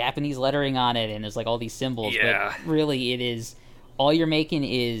has some Japanese lettering on it, and there's like all these symbols. Yeah. But really, it is all you're making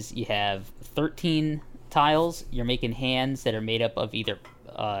is you have 13 tiles. You're making hands that are made up of either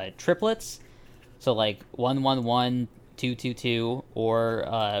triplets, so like 1 1 1 2 2 2,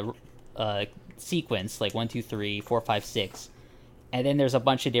 or sequence like 1 2 3 4 5 6. And then there's a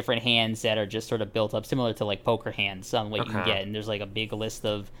bunch of different hands that are just sort of built up, similar to like poker hands on what you can get. And there's like a big list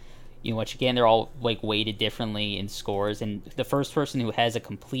of what you get. And they're all like weighted differently in scores. And the first person who has a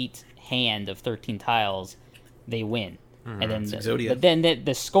complete hand of 13 tiles, they win. And then, but then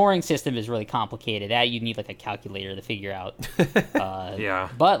the scoring system is really complicated. That you need like a calculator to figure out. Yeah.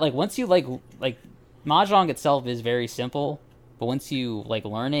 But like once you like Mahjong itself is very simple, but once you like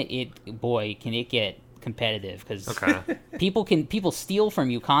learn it, can it get competitive, because people steal from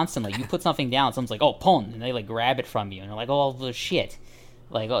you constantly. You put something down, someone's like, oh, pon, and they like grab it from you, and they're like, oh, shit,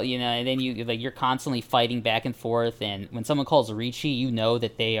 like, and then you're constantly fighting back and forth. And when someone calls Riichi, you know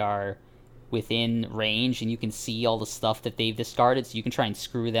that they are within range, and you can see all the stuff that they've discarded, so you can try and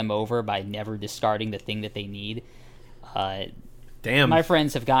screw them over by never discarding the thing that they need. Damn, my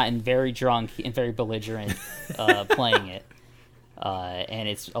friends have gotten very drunk and very belligerent playing it, and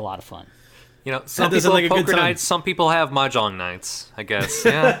it's a lot of fun. Some people have poker nights, some people have Mahjong nights, I guess.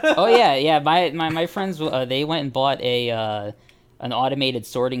 Yeah. Oh yeah. My friends, they went and bought an automated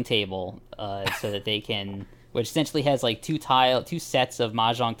sorting table, so that they can, which essentially has like two sets of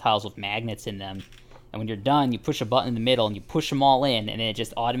Mahjong tiles with magnets in them, And when you're done, you push a button in the middle and you push them all in, and it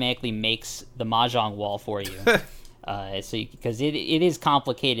just automatically makes the mahjong wall for you. Because it is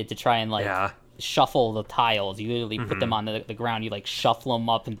complicated to try and shuffle the tiles. You literally put them on the ground, you like shuffle them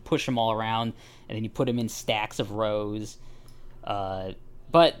up and push them all around, and then you put them in stacks of rows.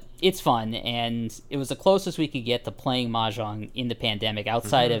 But it's fun, and it was the closest we could get to playing mahjong in the pandemic,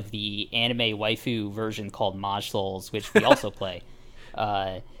 outside of the anime waifu version called Maj Souls, which we also play.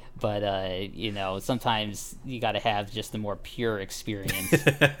 But sometimes you got to have just a more pure experience.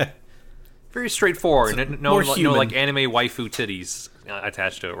 Very straightforward. No like anime waifu titties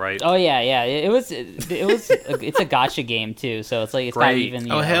attached to it, right? Oh yeah. It's a gacha game too, so it's like it's not even.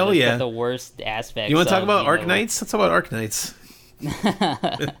 Hell yeah! The worst aspects. You want to talk about Arknights? Let's talk about Arknights.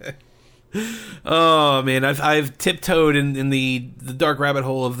 Oh man, I've tiptoed in the dark rabbit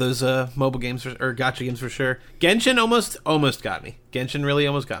hole of those mobile games or gacha games for sure. Genshin almost got me. Genshin really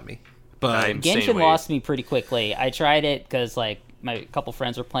almost got me, but Genshin lost me pretty quickly. I tried it because like my couple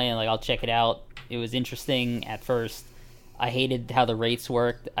friends were playing. Like I'll check it out. It was interesting at first. I hated how the rates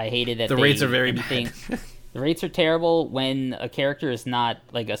worked. I hated that the rates are very bad. The rates are terrible when a character is not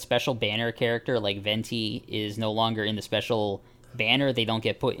like a special banner character. Like Venti is no longer in the special banner. They don't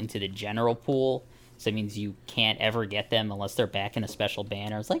get put into the general pool, so it means you can't ever get them unless they're back in a special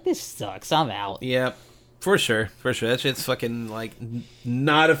banner. It's like, this sucks. I'm out. Yeah, for sure. That shit's fucking like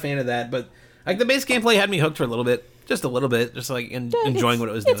not a fan of that. But like the base gameplay had me hooked for a little bit, just like enjoying what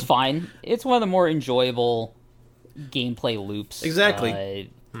it was doing. It's fine. It's one of the more enjoyable gameplay loops.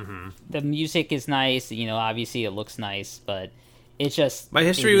 Exactly. The music is nice. Obviously it looks nice, but it's just my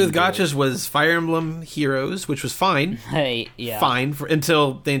history with gachas was Fire Emblem Heroes, which was fine. Fine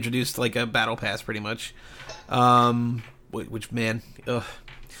until they introduced like a battle pass, pretty much. Which man, ugh.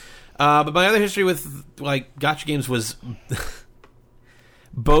 But my other history with like gacha games was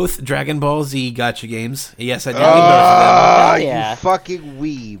both Dragon Ball Z gacha games. Yes, I did both of them. You fucking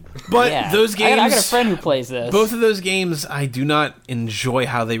weeb. But those games, I got a friend who plays this. Both of those games, I do not enjoy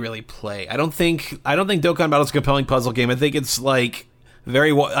how they really play. I don't think Dokkan Battle's a compelling puzzle game. I think it's like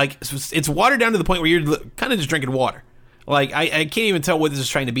it's watered down to the point where you're kind of just drinking water. Like I can't even tell what this is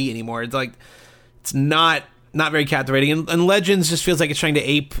trying to be anymore. It's like it's not very captivating. And Legends just feels like it's trying to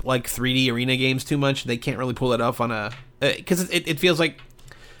ape like 3D arena games too much. They can't really pull it off on because it feels like.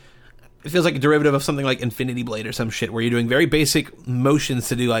 It feels like a derivative of something like Infinity Blade or some shit, where you're doing very basic motions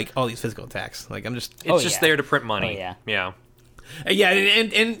to do like all these physical attacks. Like it's just there to print money. Yeah,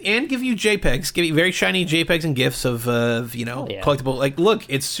 and give you JPEGs, give you very shiny JPEGs and GIFs of collectible. Like, look,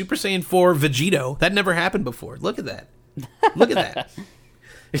 it's Super Saiyan 4 Vegito. That never happened before. Look at that. Look at that.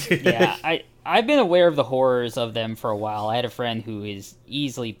 Yeah, I've been aware of the horrors of them for a while. I had a friend who has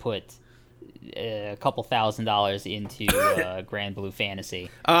easily put a couple $1,000s into Grand Blue Fantasy.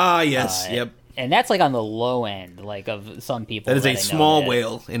 Yes, yep. And that's like on the low end, like of some people. That is a small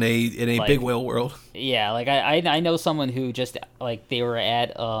whale in a like, big whale world. Yeah, like I know someone who just like they were at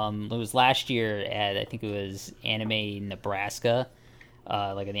it was last year at I think it was Anime Nebraska,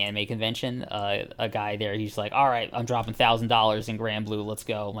 like at the anime convention. A guy there, he's like, "All right, I'm dropping $1,000 in Grand Blue. Let's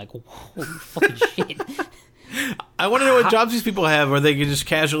go." I'm like, "Holy fucking shit." I want to know what jobs these people have, where they can just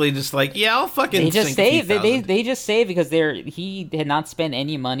casually just like, yeah, I'll fucking. They just save. They just save because he had not spent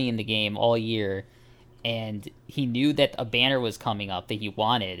any money in the game all year, and he knew that a banner was coming up that he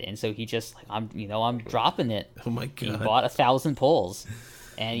wanted, and so he just like, I'm dropping it. Oh my god! He bought 1,000 pulls,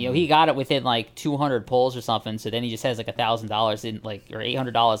 and he got it within like 200 pulls or something. So then he just has like $1,000 in like or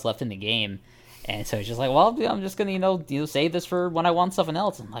 $800 left in the game. And so he's just like, well, I'm just gonna save this for when I want something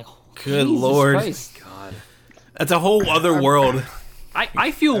else. I'm like, good Lord, Christ. God. That's a whole other world.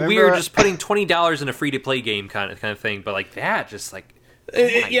 I feel weird just putting $20 in a free-to-play game kind of thing, but like that, just like...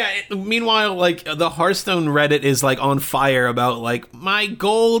 Meanwhile, like, the Hearthstone Reddit is, like, on fire about, like, my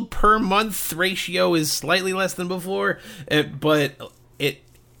gold per month ratio is slightly less than before, but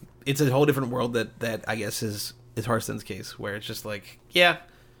it's a whole different world that I guess is Hearthstone's case, where it's just like, yeah,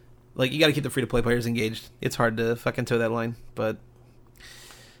 like, you gotta keep the free-to-play players engaged. It's hard to fucking toe that line, but...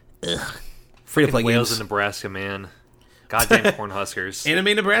 Ugh. Free-to-play games. Whales in Nebraska, man. Goddamn Cornhuskers.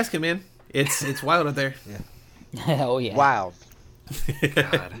 Anime Nebraska, man. It's wild out there. Yeah. Oh, yeah. Wild.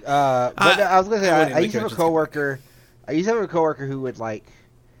 God. But I was gonna say, I used to have a coworker. Who would like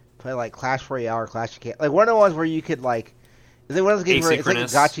play like Clash Royale or Clash of Clans. Like one of the ones where you could like, it's like one of those games where it's like a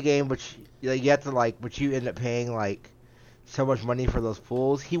gacha game, which you have to like, but you end up paying like so much money for those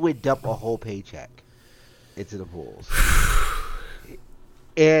pools. He would dump a whole paycheck into the pools.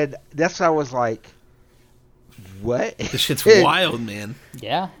 And that's when I was like, what? This shit's wild, man.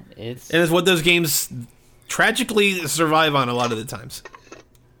 Yeah, and it's what those games tragically survive on a lot of the times.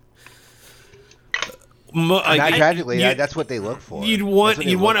 Not tragically. That's what they look for. You'd want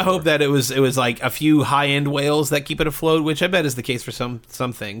to hope that it was like a few high end whales that keep it afloat, which I bet is the case for some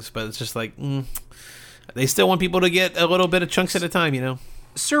things. But it's just like they still want people to get a little bit of chunks at a time, you know.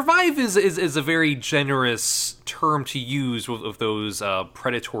 Survive is a very generous term to use with those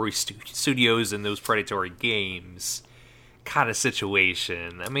predatory studios and those predatory games kind of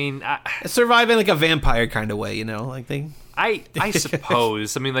situation. I mean, survive in like a vampire kind of way, you know, like they. I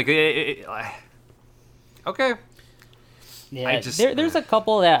suppose. I mean, like, okay. Yeah, there's a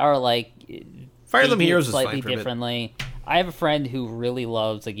couple that are like Fire Emblem Heroes is slightly differently. I have a friend who really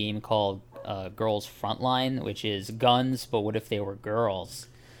loves a game called Girls Frontline, which is guns, but what if they were girls?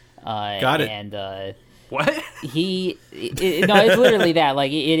 Got it. And what? No, it's literally that.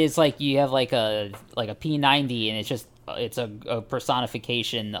 Like, it is like you have like a P90, and it's a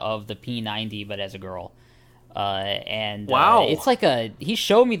personification of the P90, but as a girl. Wow. It's like he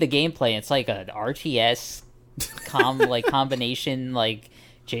showed me the gameplay. It's like an RTS combination, like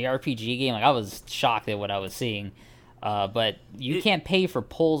JRPG game. Like, I was shocked at what I was seeing. But you can't pay for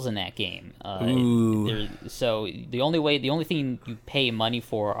pulls in that game. So the only thing you pay money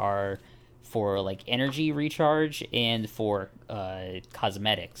for are for like energy recharge and for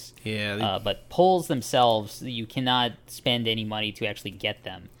cosmetics. Yeah. But pulls themselves, you cannot spend any money to actually get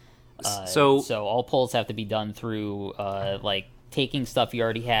them. So all pulls have to be done through like taking stuff you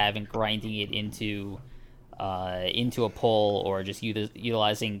already have and grinding it into a pull, or just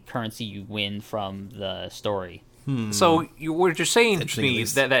utilizing currency you win from the story. So what you're saying to me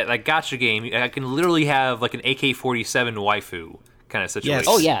is that like gacha game, I can literally have like an AK-47 waifu kind of situation. Yes.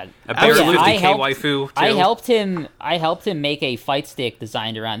 Oh yeah, a Bear 50K waifu. Too. I helped him make a fight stick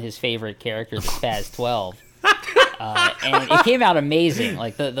designed around his favorite character, the Spaz 12. And it came out amazing.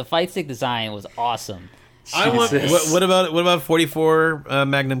 Like the fight stick design was awesome. What about 44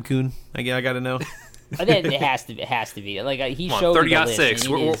 Magnum Kun? I got to know. It has to be. Like he showed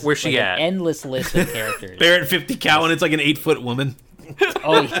 30-6. Where's she at? An endless list of characters. Barrett 50 cal, and it's like an 8-foot woman.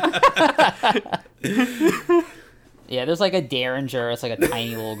 Oh yeah. Yeah, there's like a Derringer. It's like a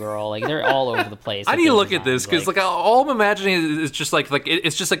tiny little girl. Like they're all over the place. I need to look at this because like all I'm imagining is just like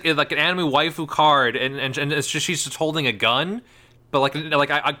it's just like an anime waifu card, and it's just she's just holding a gun. But like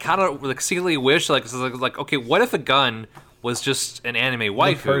I kind of like secretly wish like okay, what if a gun was just an anime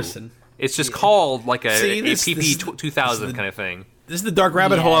waifu? Person. It's just called like a PP 2000 kind of thing. This is the dark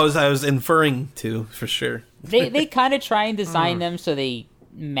rabbit hole I was inferring to, for sure. They kind of try and design them so they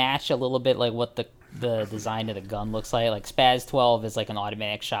match a little bit like what the design of the gun looks like. Like Spaz 12 is like an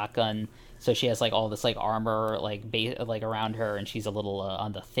automatic shotgun, so she has like all this like armor like around her, and she's a little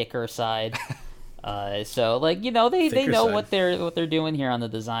on the thicker side. So like, you know, they know what they're doing here on the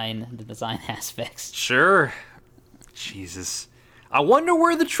design aspects. Sure. Jesus. I wonder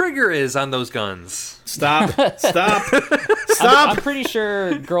where the trigger is on those guns. Stop. I'm pretty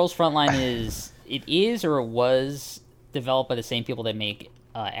sure Girls Frontline is or it was developed by the same people that make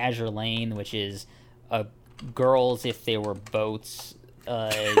Azure Lane, which is girls if they were boats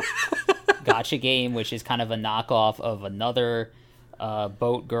gacha game, which is kind of a knockoff of another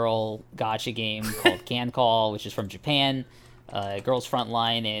boat girl gacha game called Can Call, which is from Japan. Girls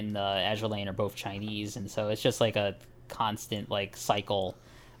Frontline and Azure Lane are both Chinese, and so it's just like a constant like cycle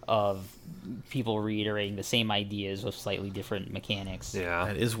of people reiterating the same ideas with slightly different mechanics. Yeah,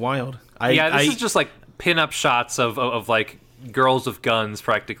 that is wild. This is just like pin-up shots of like girls with guns,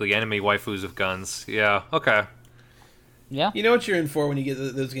 practically anime waifus with guns. Yeah, okay. Yeah, you know what you're in for when you get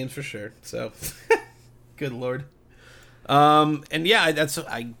those games for sure. So, good lord. And yeah,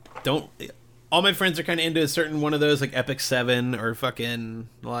 I don't. All my friends are kind of into a certain one of those, like Epic 7 or fucking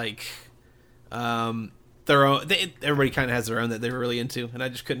like, their own. Everybody kind of has their own that they were really into, and I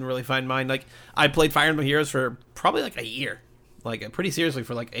just couldn't really find mine. Like, I played Fire Emblem Heroes for probably like a year, like pretty seriously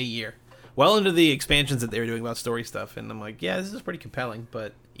for like a year, well into the expansions that they were doing about story stuff, and I'm like, yeah, this is pretty compelling,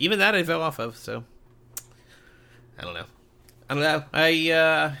 but even that I fell off of. So, I don't know.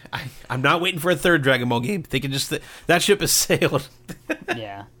 I'm not waiting for a third Dragon Ball game. They can just that ship has sailed.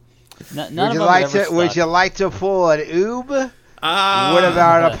 Yeah. Would you like to pull an Oob? What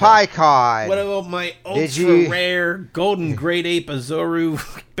about a Pycon? What about my ultra rare golden great ape Azoru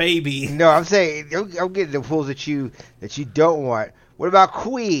baby? No, I'm saying I'm getting the pulls that you don't want. What about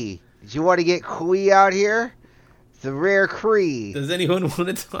Kui? Did you want to get Kui out here? The rare Kree. Does anyone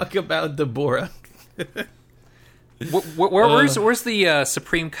want to talk about Deborah? Where's the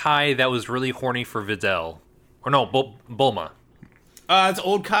Supreme Kai that was really horny for Videl? Or no, Bulma. It's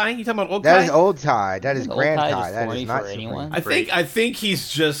Old Kai. You talking about Old Kai? That is Old Kai. That is Grand Kai. That is not anyone. I think he's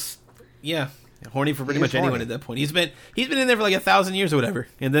just horny for pretty much anyone at that point. He's been in there for like 1,000 years or whatever,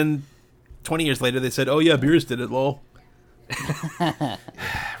 and then 20 years later, they said, "Oh yeah, Beerus did it, lol."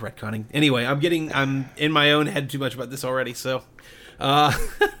 Retconning. Anyway, I'm in my own head too much about this already. So, I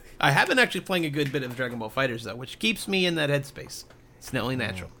have been actually playing a good bit of Dragon Ball FighterZ though, which keeps me in that headspace. It's not only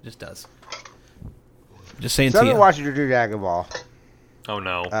natural, it just does. Just saying. So I've been watching you do Dragon Ball. Oh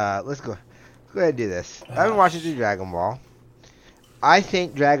no. Let's go ahead and do this. I've been watching you do Dragon Ball. I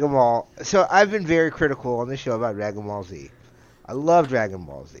think Dragon Ball. So I've been very critical on this show about Dragon Ball Z. I love Dragon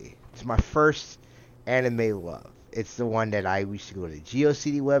Ball Z. It's my first anime love. It's the one that I used to go to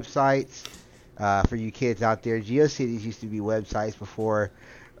GeoCity websites. For you kids out there, GeoCities used to be websites before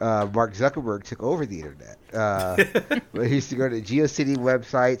Mark Zuckerberg took over the internet. But he used to go to GeoCity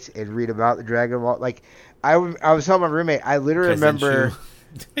websites and read about the Dragon Ball. Like I was telling my roommate, I literally remember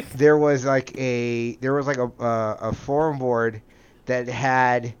there was like a forum board that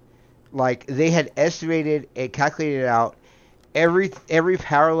had they had estimated and calculated out every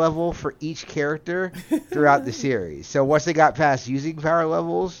power level for each character throughout the series. So once they got past using power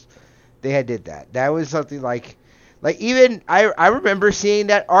levels, they had did that. That was something like even I remember seeing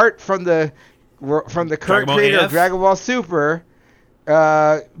that art from the current creator of Dragon Ball Super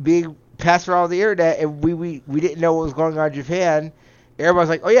being passed around the internet, and we didn't know what was going on in Japan. Everybody's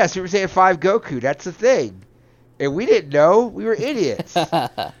like, "Oh yeah, Super Saiyan 5 Goku, that's the thing," and we didn't know. We were idiots.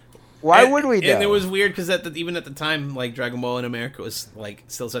 Why would we know? And it was weird because even at the time, like Dragon Ball in America was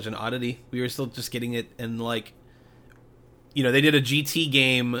still such an oddity. We were still just getting it, and they did a GT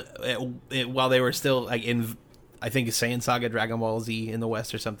game while they were still in, I think, Saiyan Saga Dragon Ball Z in the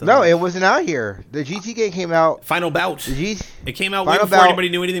West or something. No, it wasn't out here. The GT game came out. Final Bout. It came out way before anybody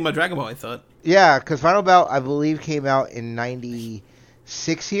knew anything about Dragon Ball, I thought. Yeah, because Final Bout, I believe, came out in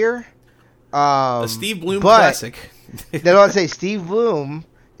 '96 here. A Steve Bloom classic. That's what I say. Steve Bloom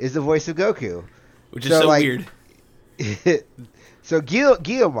is the voice of Goku, which is so weird. So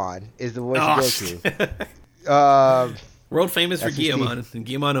Guilmon is the voice of Goku. World famous for Guilmon and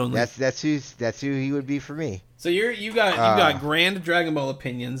Guilmon only. That's who he would be for me. So you got grand Dragon Ball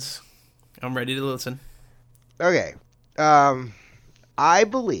opinions. I'm ready to listen. Okay, I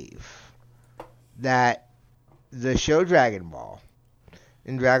believe that the show Dragon Ball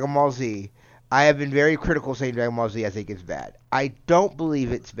and Dragon Ball Z, I have been very critical saying Dragon Ball Z I think it's bad. I don't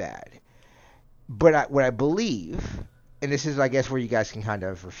believe it's bad. But what I believe, and this is, I guess, where you guys can kind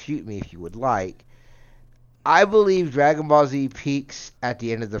of refute me if you would like, I believe Dragon Ball Z peaks at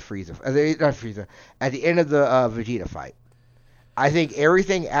the end of the at the end of the Vegeta fight. I think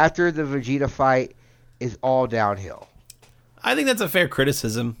everything after the Vegeta fight is all downhill. I think that's a fair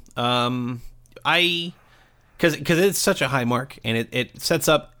criticism. Because it's such a high mark, and it sets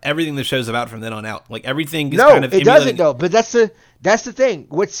up everything the show's about from then on out. Like, everything is kind of... No, it doesn't, though. But that's the thing.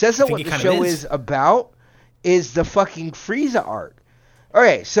 What sets up what the show is about is the fucking Frieza arc.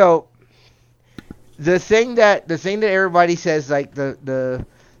 Okay, so the thing that everybody says, like, the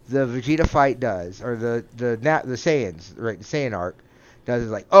Vegeta fight does, or the Saiyans, right, the Saiyan arc does,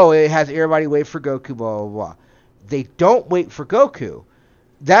 is like, oh, it has everybody wait for Goku, blah, blah, blah. They don't wait for Goku.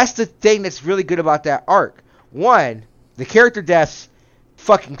 That's the thing that's really good about that arc. One, the character deaths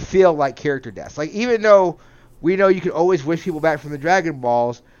fucking feel like character deaths. Like, even though we know you can always wish people back from the Dragon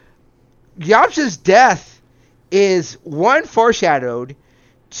Balls, Yamcha's death is, one, foreshadowed,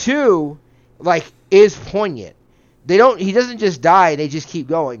 two, is poignant. He doesn't just die, they just keep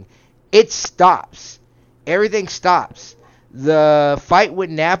going. It stops. Everything stops. The fight with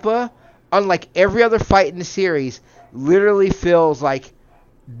Nappa, unlike every other fight in the series, literally feels like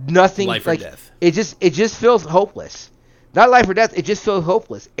nothing. Life or death. It just feels hopeless. Not life or death. It just feels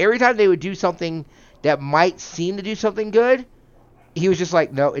hopeless. Every time they would do something that might seem to do something good, he was just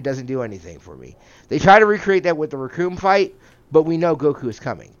like, no, it doesn't do anything for me. They try to recreate that with the Raccoon fight, but we know Goku is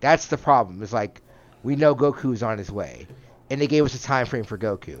coming. That's the problem. It's like, we know Goku is on his way, and they gave us a time frame for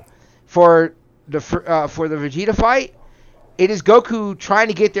Goku. For the Vegeta fight, it is Goku trying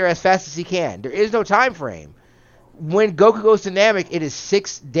to get there as fast as he can. There is no time frame. When Goku goes to Namek, it is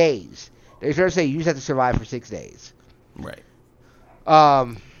 6 days. They try to say you just have to survive for 6 days. Right.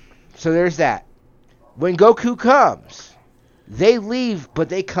 So there's that. When Goku comes, they leave, but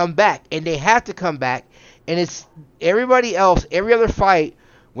they come back, and they have to come back. And it's everybody else, every other fight.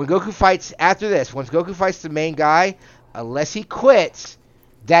 When Goku fights after this, once Goku fights the main guy, unless he quits,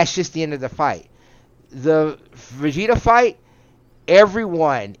 that's just the end of the fight. The Vegeta fight,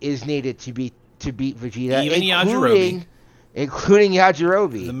 everyone is needed to beat Vegeta, even Yajirobe. Including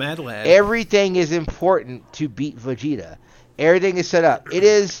Yajirobe. The Mad Lad. Everything is important to beat Vegeta. Everything is set up. It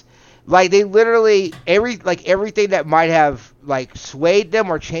is like they literally everything that might have swayed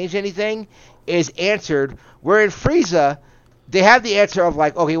them or changed anything is answered. Where in Frieza, they have the answer of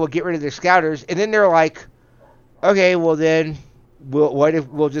like, okay, we'll get rid of the scouters, and then they're like, okay, well then, what if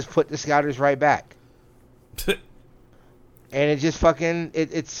we'll just put the scouters right back? And it just fucking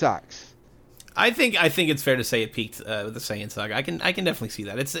it sucks. I think it's fair to say it peaked with the Saiyan saga. I can definitely see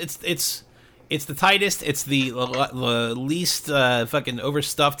that. It's the tightest. It's the least fucking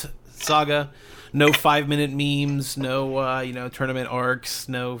overstuffed saga. No 5-minute memes. No tournament arcs.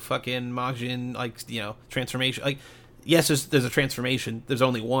 No fucking Majin transformation. Like, yes, there's a transformation. There's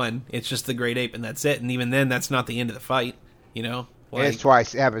only one. It's just the Great Ape, and that's it. And even then, that's not the end of the fight. And it's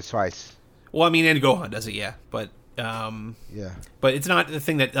twice. It happens twice. Well, I mean, and Gohan does it, yeah, but. Yeah. But it's not the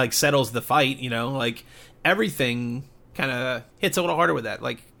thing that like settles the fight, like everything kind of hits a little harder with that.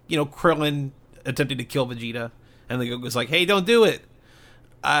 Like, Krillin attempted to kill Vegeta, and the Goku's like, "Hey, don't do it.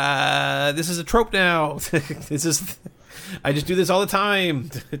 This is a trope now. I just do this all the time.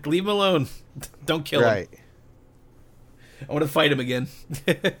 Leave him alone. Don't kill him. I want to fight him again."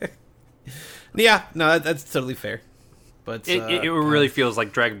 Yeah, no, that's totally fair. But it really feels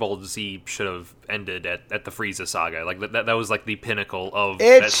like Dragon Ball Z should have ended at the Frieza saga. Like that was like the pinnacle of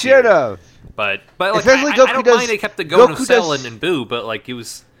it. Should have. But like I don't mind they kept the going of Cell and Boo, but like it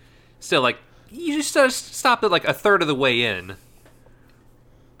was still like you just stopped at like a third of the way in.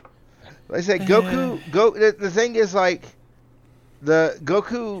 Like I said, the thing is like the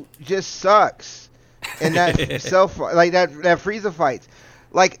Goku just sucks in that like that Frieza fights.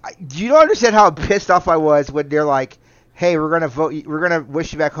 Like, do you don't understand how pissed off I was when they're like, "Hey, we're gonna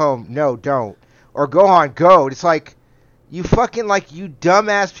wish you back home." No, don't. Or Gohan, go. It's like, you fucking you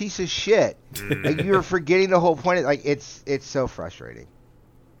dumbass piece of shit. Like, you're forgetting the whole point. Like, it's so frustrating.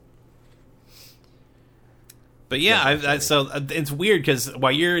 But yeah, so it's weird because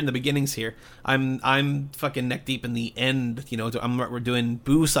while you're in the beginnings here, I'm fucking neck deep in the end. We're doing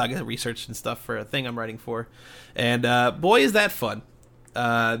Boo Saga research and stuff for a thing I'm writing for, and boy, is that fun.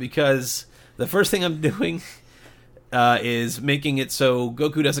 Because the first thing I'm doing is making it so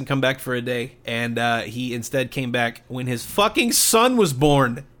Goku doesn't come back for a day, and he instead came back when his fucking son was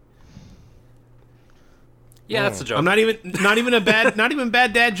born. Yeah, that's a joke. I'm not even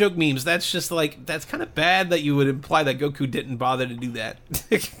bad dad joke memes. That's just like, that's kind of bad that you would imply that Goku didn't bother to do that.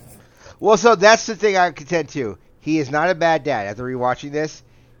 Well, so that's the thing I contend too. He is not a bad dad. After rewatching this,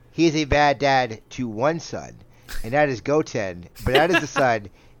 he is a bad dad to one son, and that is Goten. But that is the son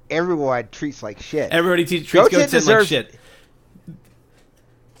everyone treats like shit. Everybody treats Goten like shit.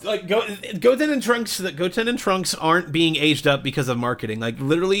 Like Goten and Trunks aren't being aged up because of marketing. Like,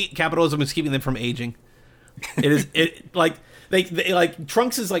 literally, capitalism is keeping them from aging. Like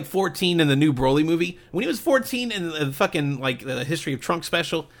Trunks is like 14 in the new Broly movie. When he was 14 in the fucking the History of Trunks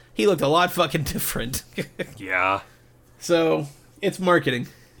special, he looked a lot fucking different. Yeah. So it's marketing.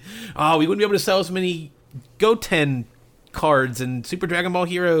 Oh, we wouldn't be able to sell as many Goten cards and Super Dragon Ball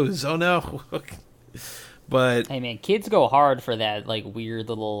Heroes. Oh no. But hey man, kids go hard for that weird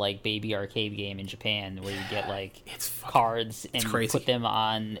little baby arcade game in Japan where you get cards and you put them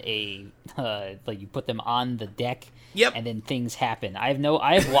on a you put them on the deck. Yep. And then things happen.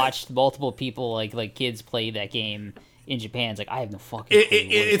 I've watched multiple people like kids play that game in Japan. It's like, I have no fucking clue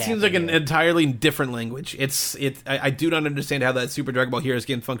it seems like an entirely different language. I do not understand how that Super Dragon Ball Heroes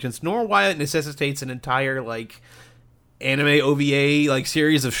game functions, nor why it necessitates an entire anime OVA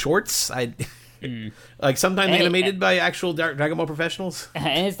series of shorts. Sometimes animated by actual Dragon Ball professionals.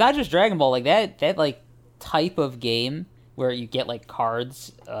 And it's not just Dragon Ball, that type of game where you get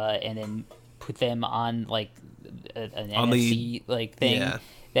cards and then put them on an on NFC thing. Yeah.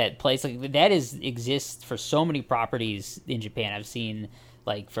 That plays that exists for so many properties in Japan. I've seen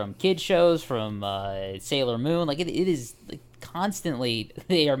from kid shows, from Sailor Moon. It is constantly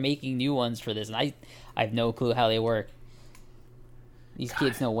they are making new ones for this, and I have no clue how they work. These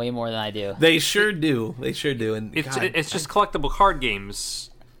kids know way more than I do. They sure do. And it's just collectible card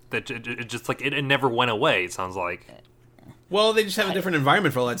games that it just it never went away. It sounds like. Well, they just have a different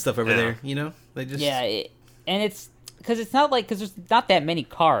environment for all that stuff over there. They just and it's because it's not because there's not that many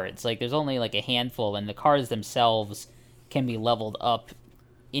cards. There's only a handful, and the cards themselves can be leveled up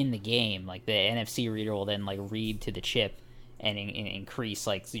in the game. The NFC reader will then read to the chip and increase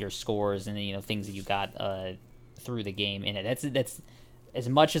your scores and things that you got through the game in it. That's as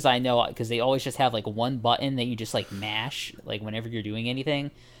much as I know, because they always just have one button that you just mash whenever you're doing anything.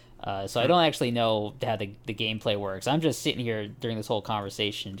 So I don't actually know how the gameplay works. I'm just sitting here during this whole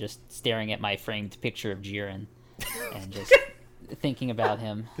conversation, just staring at my framed picture of Jiren, and just thinking about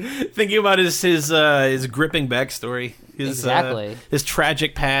him, thinking about his gripping backstory, his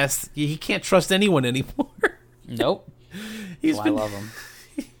tragic past. He can't trust anyone anymore. Nope. I love him.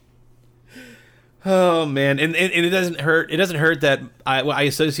 Oh man, and it doesn't hurt. It doesn't hurt that I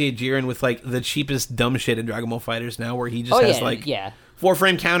associate Jiren with like the cheapest dumb shit in Dragon Ball Fighters now, where he just has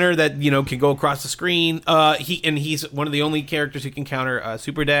 4-frame counter that can go across the screen. He's one of the only characters who can counter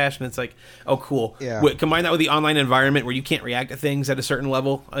Super Dash, and it's like, oh cool. Yeah. Combine that with the online environment where you can't react to things at a certain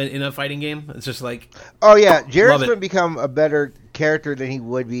level in a fighting game. It's just like, oh yeah, Jiren's going to become a better character than he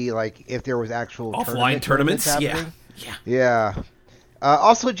would be like if there was actual offline tournaments happening. Yeah.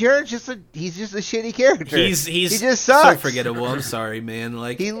 Also, Jiren's he's just a shitty character. He just sucks. So forgettable. I'm sorry, man.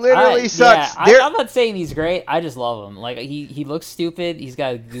 Like he literally sucks. Yeah, I'm not saying he's great. I just love him. Like he looks stupid. He's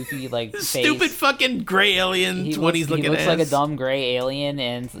got a goofy face. Stupid fucking gray alien. He looks like a dumb gray alien,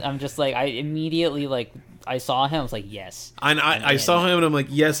 and I'm just like I immediately I saw him. I was like, yes. I saw him, and I'm like,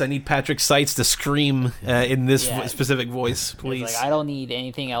 yes. I need Patrick Seitz to scream in this specific voice, please. I don't need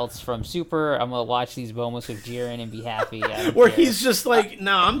anything else from Super. I'm gonna watch these moments with Jiren and be happy. Where he's just like,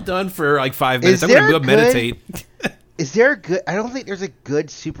 no, I'm done for like 5 minutes. I'm gonna go meditate. Is there a good? I don't think there's a good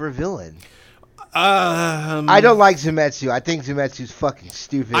super villain. I don't like Zumetsu. I think Zumetsu's fucking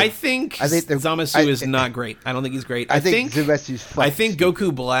stupid. I think Zamasu is not great. I don't think he's great. I think Zumetsu's fucking I think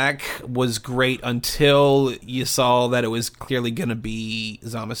Goku Black was great until you saw that it was clearly going to be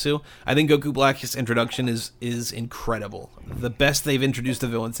Zamasu. I think Goku Black's introduction is incredible. The best they've introduced a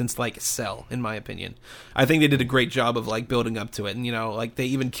villain since like Cell, in my opinion. I think they did a great job of like building up to it, and like they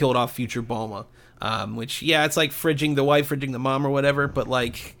even killed off future Bulma, which it's like fridging the wife, fridging the mom, or whatever. But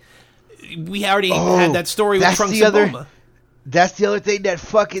like, we already had that story with Trunks and Bulma. That's the other thing that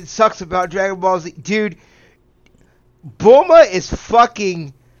fucking sucks about Dragon Ball Z. Dude, Bulma is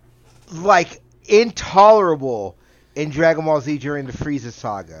fucking, like, intolerable in Dragon Ball Z during the Frieza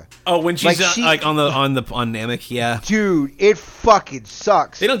saga. Oh, when she's on Namek, yeah. Dude, it fucking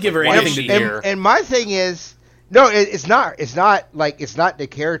sucks. They don't give her anything to hear. And my thing is, no, it's not the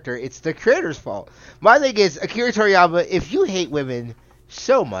character. It's the creator's fault. My thing is, Akira Toriyama, if you hate women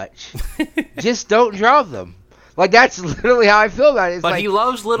so much, just don't draw them. Like, that's literally how I feel about it. It's but like, he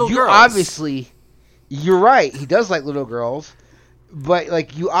loves little girls. Obviously, you're right. He does like little girls, but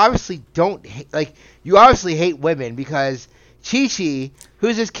like you obviously you obviously hate women because Chi-Chi,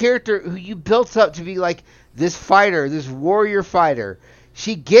 who's this character who you built up to be like this fighter, this warrior fighter,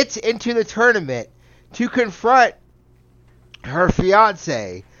 she gets into the tournament to confront her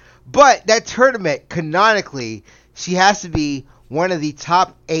fiance, but that tournament canonically she has to be one of the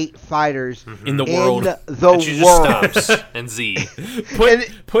top 8 fighters in the world. And she just stops and Z.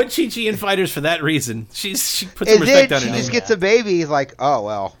 Put Chi-Chi in fighters for that reason. She puts some respect on her name. She just gets a baby. He's like, oh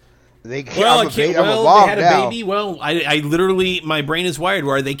well. They had a baby. Well, I literally, my brain is wired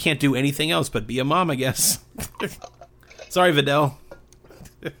where they can't do anything else but be a mom, I guess. Sorry, Videl.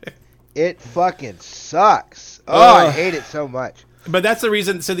 It fucking sucks. Oh, I hate it so much. But that's the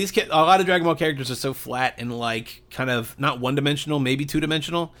reason. So a lot of Dragon Ball characters are so flat and like kind of not one-dimensional, maybe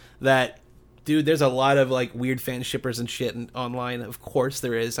two-dimensional. That, dude, there's a lot of like weird fan shippers and shit online. Of course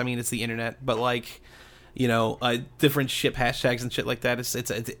there is. I mean, it's the internet. But like, different ship hashtags and shit like that.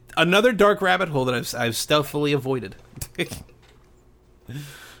 It's another dark rabbit hole that I've stealthily avoided.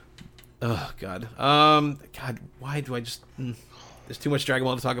 Oh God. God, why do I just? There's too much Dragon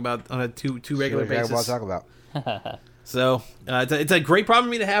Ball to talk about on a two regular basis. Dragon Ball to talk about. So it's a great problem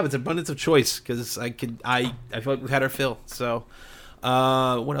for me to have. It's abundance of choice because I feel like we've had our fill. So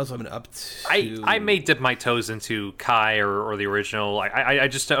what else have I been up to? I may dip my toes into Kai or the original. I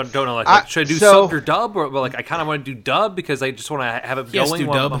just don't know. Like, should I do sub or dub, or like I kind of want to do dub because I just want to have it going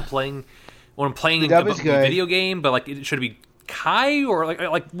while I'm playing a video game. But like, should it be Kai or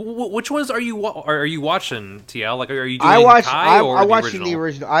like which ones are you watching, TL? Like, are you doing Kai or I'm watching the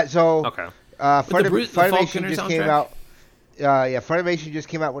original. Okay. Funimation just came out. Funimation just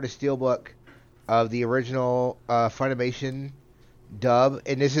came out with a steelbook of the original Funimation dub,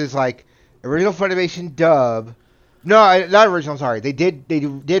 and this is like original Funimation dub. No, not original. I'm sorry. They did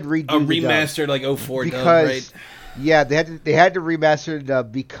redo a remastered like 04 because, dub, right? Yeah, they had to remaster the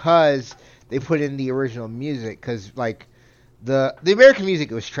dub because they put in the original music because like the American music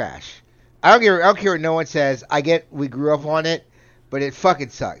was trash. I don't care what no one says. We grew up on it. But it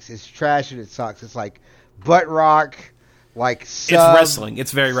fucking sucks. It's trash and it sucks. It's like butt rock, like it's wrestling.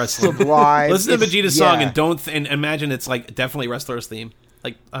 It's very wrestling. Sublime. Listen to Vegeta's song and don't and imagine it's like definitely wrestler's theme,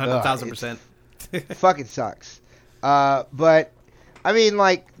 like 1,000%. Fucking sucks. But I mean,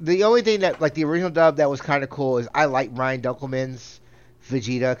 like the only thing that like the original dub that was kind of cool is I like Ryan Dunkelman's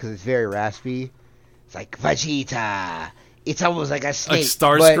Vegeta because it's very raspy. It's like Vegeta. It's almost like a snake. Like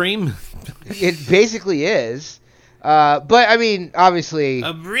Starscream. It basically is. But I mean, obviously,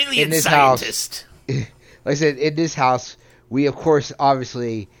 a brilliant scientist. Like I said, in this house, we of course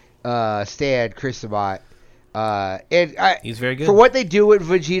obviously stan Chris Sabat. He's very good for what they do with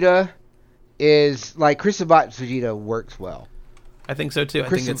Vegeta. Is like Chris Sabat's Vegeta works well. I think so too. I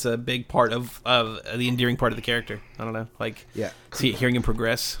think it's a big part of the endearing part of the character. I don't know, like hearing him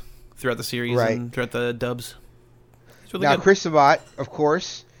progress throughout the series and throughout the dubs. It's really good. Chris Sabat, of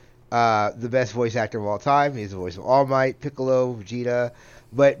course, the best voice actor of all time. He's the voice of All Might, Piccolo, Vegeta,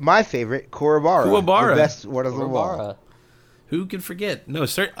 but my favorite, Kuwabara, the best one of them all. Who can forget? No,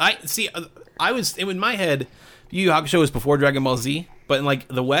 sir. I was in my head. Yu Yu Hakusho was before Dragon Ball Z, but in like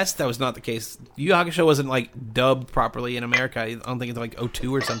the West, that was not the case. Yu Yu Hakusho wasn't like dubbed properly in America. I don't think it's like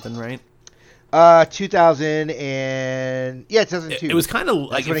 2002 or something, right? 2000 and 2002. It was kind of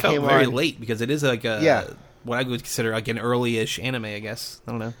like it felt very late because it is like what I would consider like an early-ish anime, I guess.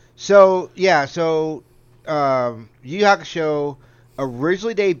 I don't know. So Yu Yu Hakusho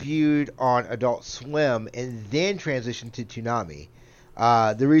originally debuted on Adult Swim and then transitioned to Toonami.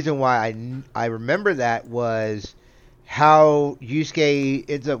 The reason why I remember that was how Yusuke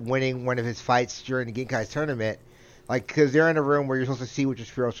ends up winning one of his fights during the Genkai's tournament. Like, because they're in a room where you're supposed to see which is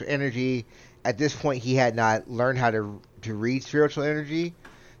spiritual energy. At this point, he had not learned how to read spiritual energy.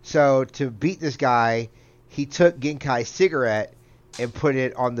 So, to beat this guy, he took Genkai's cigarette and put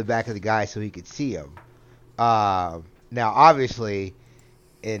it on the back of the guy so he could see him. Now, obviously,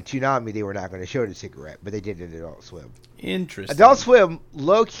 in Toonami, they were not going to show the cigarette, but they did it in Adult Swim. Interesting. Adult Swim,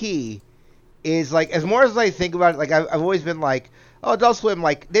 low key, is like, as more as I think about it, like I've always been like, oh, Adult Swim,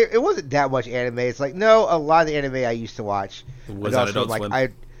 like it wasn't that much anime. It's like, no, a lot of the anime I used to watch was on Adult Swim.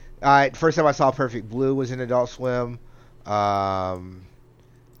 Like first time I saw Perfect Blue was in Adult Swim. I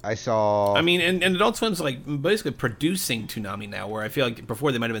saw. I mean, and Adult Swim's like basically producing Toonami now, where I feel like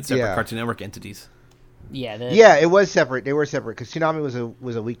before they might have been separate Cartoon Network entities. Yeah, it was separate. They were separate because Toonami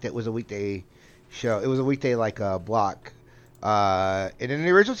was a weekday show. It was a weekday block. And then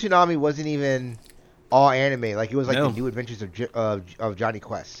the original Toonami wasn't even all anime. Like it was like the New Adventures of Johnny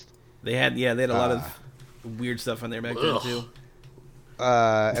Quest. They had a lot of weird stuff on there back then too.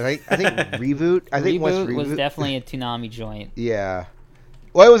 And I think Reboot. Reboot was definitely a Toonami joint. Yeah.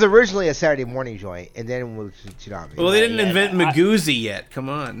 Well, it was originally a Saturday morning joint, and then it was Toonami. Well, they didn't invent Magoozy yet. Come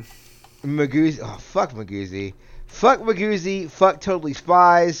on. Magoozy. Oh, fuck Magoozy. Fuck Magoozy. Fuck Totally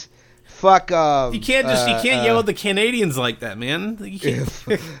Spies. Fuck. You can't yell at the Canadians like that, man. You can't.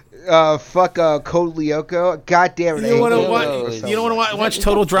 Fuck Code Lyoko. God damn it. You don't want to watch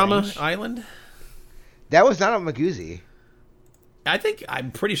Total Drama Island? That was not on Magoozy.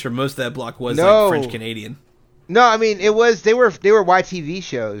 I'm pretty sure most of that block was like French Canadian. No, I mean it was. They were YTV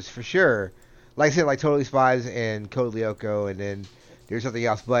shows for sure. Like I said, like Totally Spies and Code Lyoko, and then there's something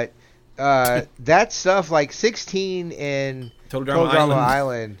else. But that stuff like 16 and Total Drama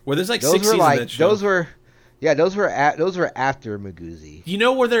Island, where there's like 6 seasons of that show. Those were after Magoozy. You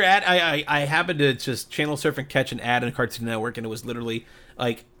know where they're at? I happened to just channel surf and catch an ad on Cartoon Network, and it was literally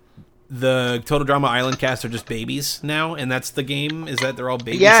like the Total Drama Island cast are just babies now, and that's the game. Is that they're all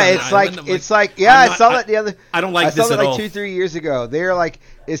babies? Yeah, I saw that the other. I don't like this at all. 2-3 years ago. They're like,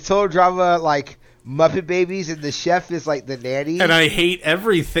 is Total Drama like Muppet Babies, and the chef is like the nanny? And I hate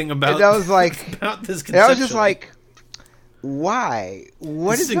everything about. And I was like, about this. And I was just like, why?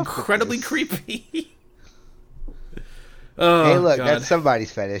 What is incredibly creepy? Hey, look, God. That's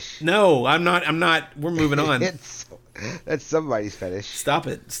somebody's fetish. No, I'm not. We're moving on. That's somebody's fetish. Stop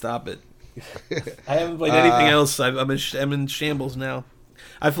it. I haven't played anything else. I'm in shambles now.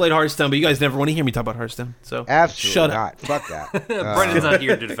 I've played Hearthstone, but you guys never want to hear me talk about Hearthstone. So absolutely shut not. Up. Fuck that. Brendan's not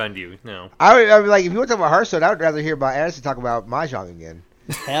here to defend you. No. I would like, if you want to talk about Hearthstone, I would rather hear about Addison talk about Mahjong again.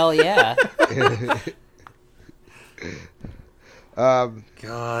 Hell yeah.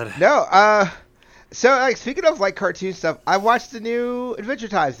 God. No. So, like, speaking of like cartoon stuff, I watched the new Adventure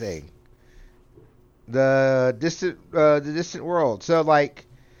Time thing, the distant world. So, like,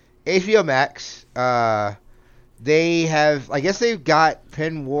 HBO Max, they have, I guess they've got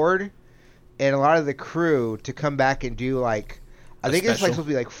Penn Ward and a lot of the crew to come back and do like, I think it's like supposed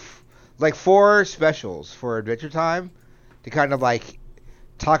to be like 4 specials for Adventure Time to kind of like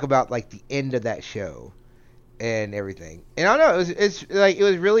talk about like the end of that show and everything. And I don't know, it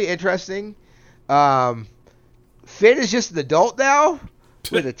was really interesting. Finn is just an adult now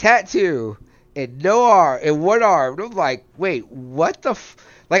with a tattoo and no arm and one arm. And I'm like, wait, what the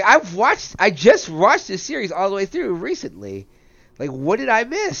like I just watched this series all the way through recently. Like, what did I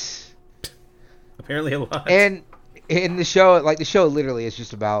miss? Apparently a lot. And in the show, like the show literally is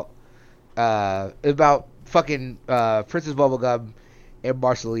just about fucking Princess Bubblegum and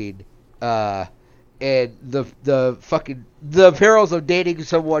Marceline. And the perils of dating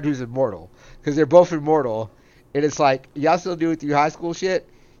someone who's immortal. Because they're both immortal. And it's like, y'all still doing through high school shit?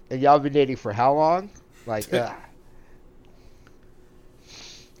 And y'all been dating for how long? Like, but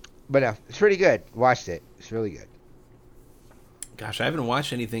no, it's pretty good. Watched it. It's really good. Gosh, I haven't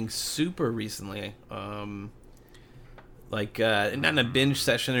watched anything super recently. Not in a binge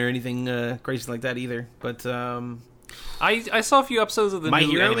session or anything crazy like that either. But I saw a few episodes of the My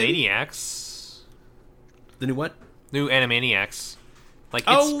new Hero, Animaniacs. The new what? New Animaniacs. Like,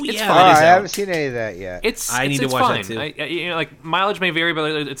 it's yeah, fine. that is I out. haven't seen any of that yet. I need to watch fine. that too. You know, like, mileage may vary,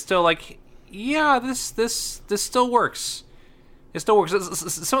 but it's still like, yeah, this still works. It still works.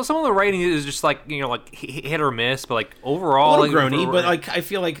 Some of the writing is just like, you know, like hit or miss, but like overall, a little like, groany, but like I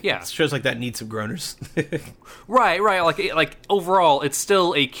feel like Yeah. shows like that need some groaners. right. Like overall, it's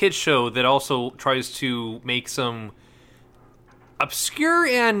still a kid show that also tries to make some obscure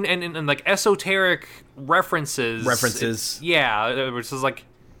and like esoteric references. Yeah, which is like,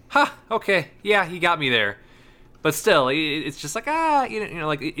 okay, yeah, you got me there. But still, it's just like you know,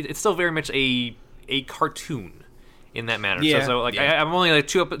 like it's still very much a cartoon in that manner. Yeah, So like yeah. I'm only like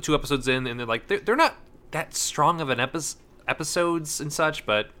two episodes in, and they're like they're not that strong of an episodes and such,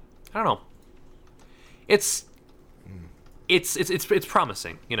 but I don't know. It's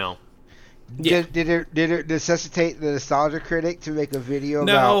promising, you know. Yeah. Did it necessitate the nostalgia critic to make a video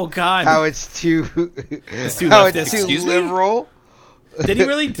No, about God. how it's too too how leftist. it's too Excuse me? liberal? Did he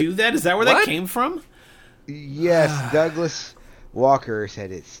really do that? Is that where that What? came from? Yes, Douglas Walker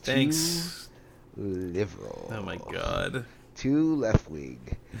said it's too Thanks. liberal. Oh my God. Too left wing.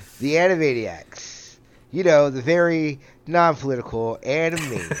 The Animaniacs. You know, the very non-political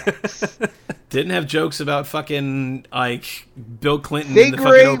Animaniacs. Didn't have jokes about fucking like Bill Clinton in the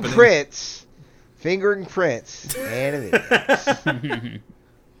fucking opening. Fingering Prince. Animaniacs.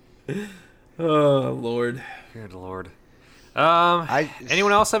 Oh Lord. Good lord.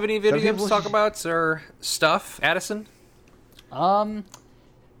 Anyone else have any video games people to talk about or stuff? Addison? I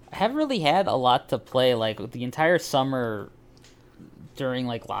haven't really had a lot to play. Like the entire summer during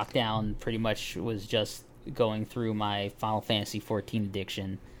like lockdown, pretty much was just going through my Final Fantasy 14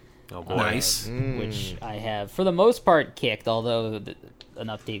 addiction. Oh boy. Nice. Which I have, for the most part, kicked, although an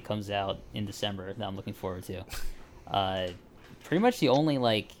update comes out in December that I'm looking forward to. Pretty much the only,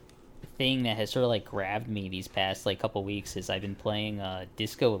 like, thing that has sort of, like, grabbed me these past, like, couple weeks is I've been playing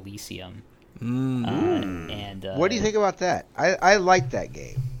Disco Elysium. What do you think about that? I like that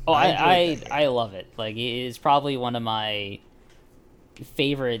game. Oh, enjoyed that game. I love it. Like, it is probably one of my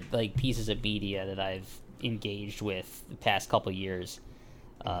favorite, like, pieces of media that I've engaged with the past couple years.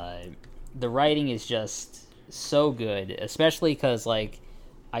 The writing is just so good, especially because like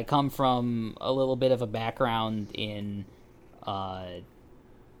I come from a little bit of a background in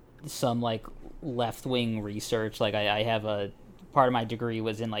some like left-wing research. Like I have a part of my degree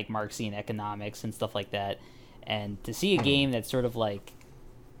was in like Marxian economics and stuff like that, and to see a game that sort of like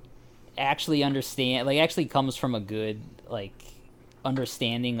actually comes from a good like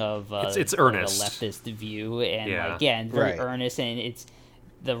understanding of it's of earnest. a leftist view, and Yeah. very Right. earnest, and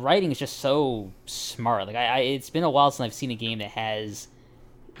the writing is just so smart. Like it's been a while since I've seen a game that has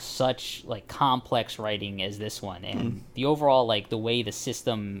such like complex writing as this one, and the overall like the way the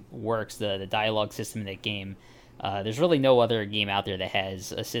system works, the dialogue system in that game. There's really no other game out there that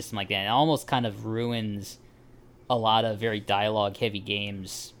has a system like that. And it almost kind of ruins a lot of very dialogue heavy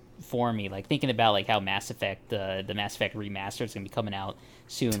games for me. Like thinking about like how Mass Effect, the Mass Effect remaster is going to be coming out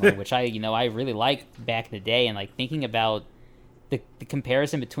soon, which I really liked back in the day, and like thinking about the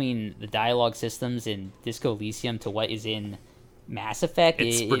comparison between the dialogue systems in Disco Elysium to what is in Mass Effect,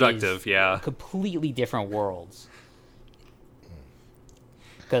 It's it productive, is yeah. completely different worlds.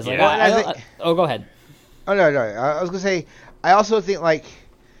 Because like, Yeah. go ahead. Oh no. I was gonna say. I also think like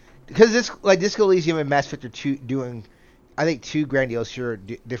because Disco Elysium and Mass Effect are doing, I think, two grandiose,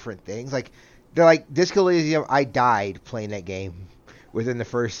 different things. Like they're like Disco Elysium. I died playing that game within the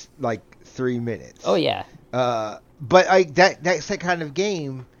first like 3 minutes. Oh yeah. But that's that kind of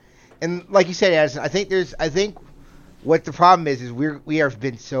game, and like you said, Addison, I think what the problem is we have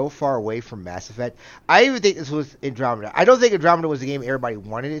been so far away from Mass Effect. I even think this was Andromeda. I don't think Andromeda was the game everybody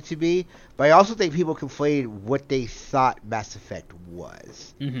wanted it to be, but I also think people conflated what they thought Mass Effect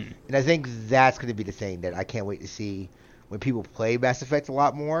was. Mm-hmm. And I think that's going to be the thing that I can't wait to see when people play Mass Effect a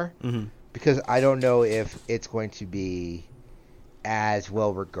lot more, because I don't know if it's going to be as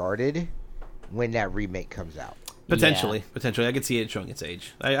well regarded when that remake comes out. Potentially, I could see it showing its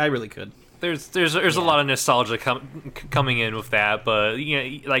age. I really could. There's a lot of nostalgia coming in with that, but you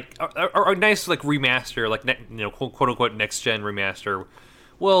know, like a nice like remaster, like quote unquote next gen remaster,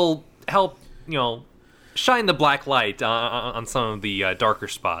 will help shine the black light on some of the darker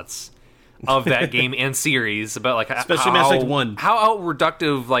spots. of that game and series, about like especially Mass Effect 1, how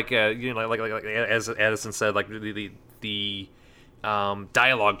reductive, like like as Addison said, like the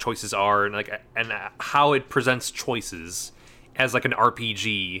dialogue choices are, and how it presents choices as like an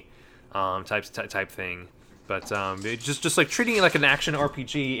RPG type thing. But it's just like treating it like an action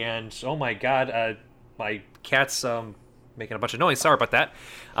RPG, and oh my god, my cat's making a bunch of noise. Sorry about that.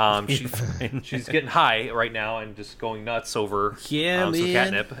 She's getting high right now and just going nuts over some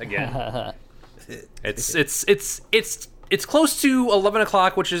catnip again. It's close to 11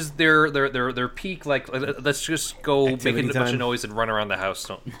 o'clock, which is their peak. Like, let's just go activity make a bunch of noise and run around the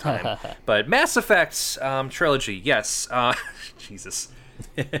house time. But Mass Effect trilogy, yes. Jesus.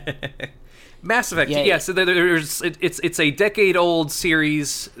 Mass Effect, yes. So it's a decade-old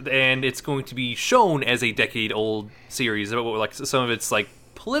series, and it's going to be shown as a decade-old series. Like some of its like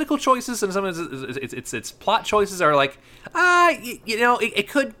political choices and some of its plot choices are like, it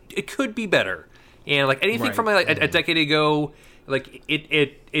could be better. And like anything from like a decade ago, like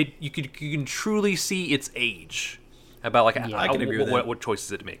you can truly see its age about like I can agree with what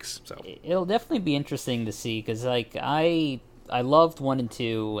choices it makes. So it'll definitely be interesting to see, because like I loved 1 and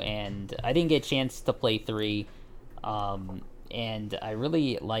 2, and I didn't get a chance to play 3, and I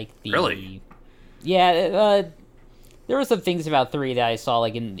really liked the... Really? Yeah, there were some things about 3 that I saw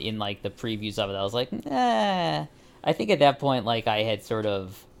like in like the previews of it. I was like, I think at that point, like, I had sort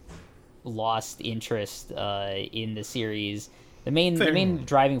of lost interest in the series. The main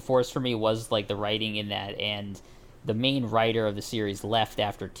driving force for me was like the writing in that, and the main writer of the series left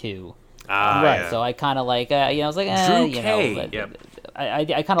after 2. Right. Yeah. So I kind of like, I was like, Drew K. But yep.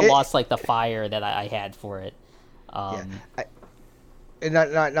 I kind of lost like the fire that I had for it. And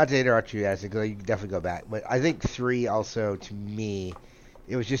not to interrupt you, guys, because you can definitely go back, but I think 3 also, to me,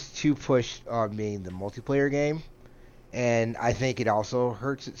 it was just too pushed on being the multiplayer game, and I think it also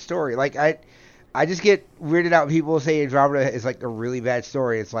hurts its story. Like I just get weirded out when people say Andromeda is like a really bad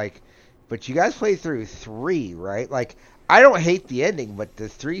story. It's like, but you guys played through 3, right? Like, I don't hate the ending, but the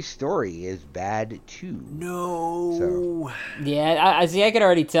 3 story is bad too. No. So. Yeah, I see. I could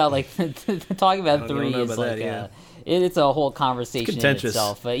already tell. Like, talking about 3 is like it's a whole conversation in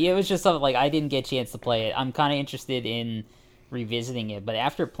itself. But yeah, it was just something like I didn't get a chance to play it. I'm kind of interested in revisiting it, but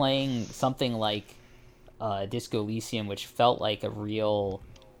after playing something like Disco Elysium, which felt like a real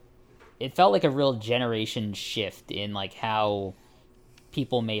generation shift in like how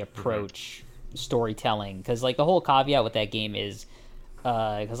people may approach storytelling, because like the whole caveat with that game is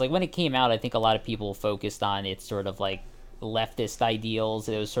because like when it came out, I think a lot of people focused on its sort of like leftist ideals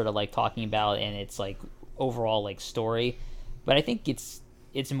that it was sort of like talking about, and it's like overall like story, but I think it's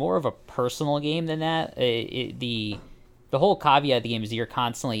more of a personal game than that. The whole caveat of the game is you're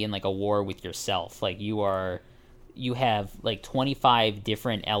constantly in like a war with yourself. Like you have like 25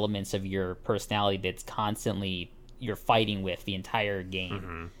 different elements of your personality that's constantly you're fighting with the entire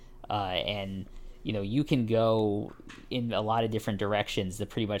game. And you can go in a lot of different directions. The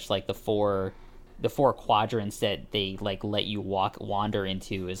pretty much like the four quadrants that they like let you wander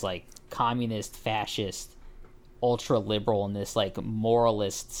into is like communist, fascist, ultra liberal, and this like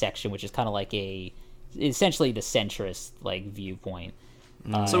moralist section, which is kind of like essentially the centrist like viewpoint.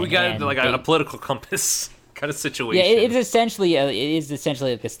 So we got like a political compass kind of situation. Yeah, it is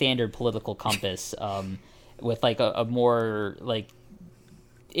essentially like a standard political compass, with like a more like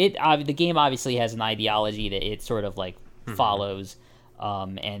the game obviously has an ideology that it sort of like follows,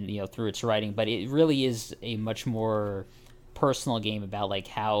 and through its writing, but it really is a much more personal game about like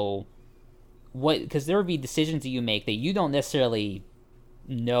because there would be decisions that you make that you don't necessarily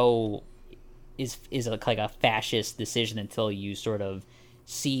know is like a fascist decision until you sort of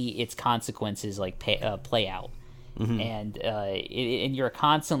see its consequences like play out. And and you're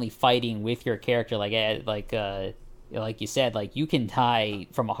constantly fighting with your character, like you said, like you can die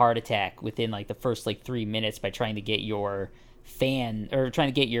from a heart attack within like the first like 3 minutes by trying to get your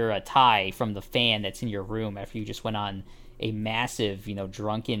tie from the fan that's in your room after you just went on a massive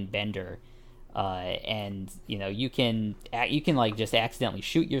drunken bender. And you can like just accidentally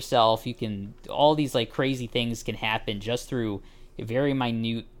shoot yourself. All these like crazy things can happen just through very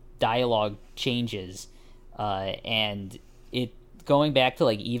minute dialogue changes, and it going back to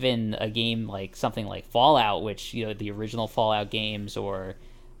like even a game like something like Fallout, which the original Fallout games or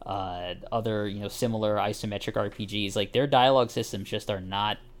other similar isometric RPGs, like their dialogue systems just are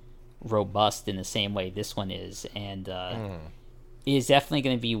not robust in the same way this one is, and it is definitely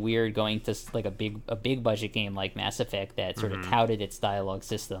going to be weird going to like a big budget game like Mass Effect that sort of touted its dialogue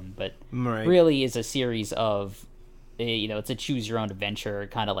system, but really is a series of it's a choose your own adventure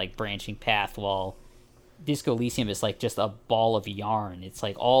kind of like branching path, while Disco Elysium is like just a ball of yarn. It's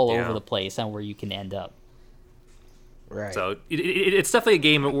like all over the place on where you can end up. Right. So it's definitely a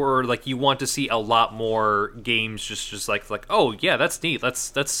game where like you want to see a lot more games just like oh yeah, that's neat.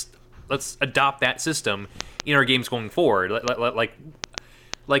 Let's adopt that system in our games going forward.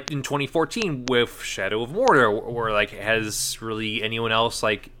 Like in 2014 with Shadow of Mordor, where like has really anyone else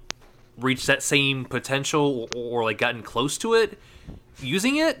like reached that same potential or like gotten close to it?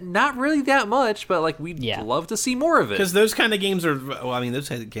 Using it, not really that much, but like we'd love to see more of it. Because those kind of games are, those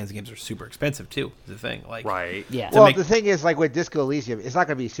kinds of games are super expensive too. Is the thing, like, right? Yeah. Well, the thing is, like with Disco Elysium, it's not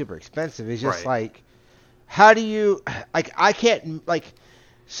going to be super expensive. It's just like, how do you like? I can't like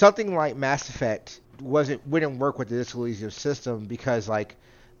something like Mass Effect wouldn't work with the Disco Elysium system because like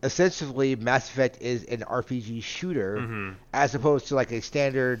essentially Mass Effect is an RPG shooter as opposed to like a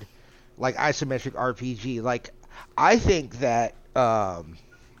standard like isometric RPG. Like I think that the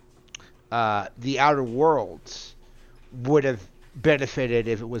Outer Worlds would have benefited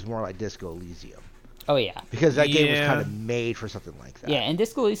if it was more like Disco Elysium. Oh yeah, because that game was kind of made for something like that. Yeah, and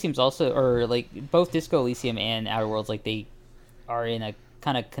Disco Elysium's also, or like both Disco Elysium and Outer Worlds, like they are in a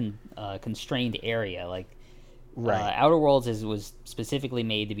kind of constrained area. Like Outer Worlds was specifically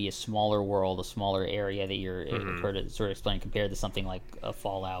made to be a smaller world, a smaller area that you're sort of explain compared to something like a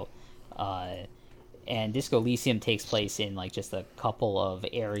Fallout. And Disco Elysium takes place in like just a couple of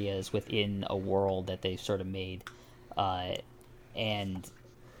areas within a world that they've sort of made, and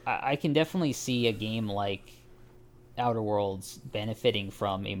I can definitely see a game like Outer Worlds benefiting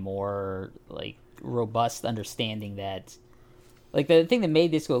from a more like robust understanding that, like the thing that made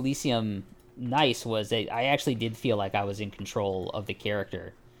Disco Elysium nice was that I actually did feel like I was in control of the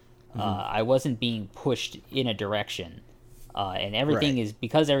character. I wasn't being pushed in a direction. And everything is,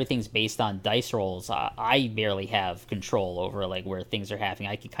 because everything's based on dice rolls, I barely have control over like where things are happening.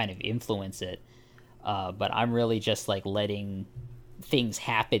 I can kind of influence it, but I'm really just like letting things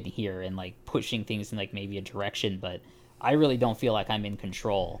happen here and like pushing things in like maybe a direction, but I really don't feel like I'm in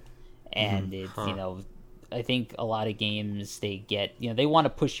control. And it's I think a lot of games they want to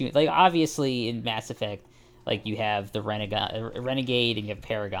push you, like obviously in Mass Effect, like you have the Renegade and you have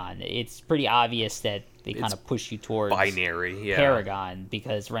Paragon. It's pretty obvious that they kind of push you towards binary, Paragon,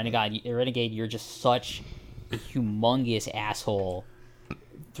 because Renegade, you're just such a humongous asshole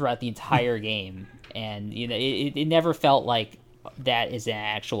throughout the entire game, and it never felt like that is an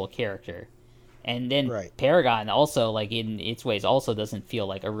actual character. And then Paragon also, like in its ways, also doesn't feel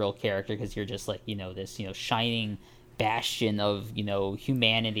like a real character because you're just like this shining bastion of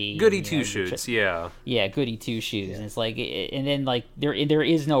humanity, goody two shoes, goody two shoes, and it's like, and then like there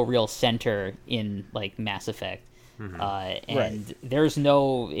is no real center in like Mass Effect, and there's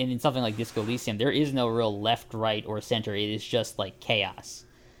no in something like Disco Elysium, there is no real left, right, or center. It is just like chaos.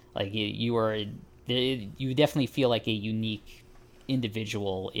 Like you definitely feel like a unique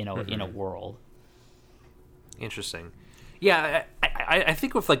individual in a world. Interesting. Yeah, I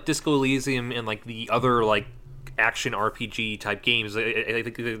think with like Disco Elysium and like the other like action RPG type games, I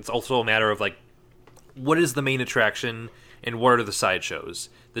think it's also a matter of like, what is the main attraction and what are the sideshows?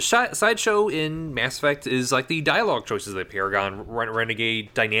 The sideshow in Mass Effect is like the dialogue choices, like Paragon,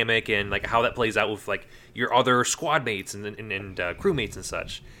 Renegade dynamic, and like how that plays out with like your other squad mates and crewmates and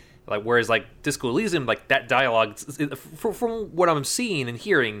such. Like whereas like Disco Elysium, like that dialogue, from what I'm seeing and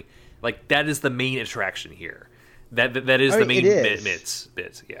hearing, like that is the main attraction here. That is the main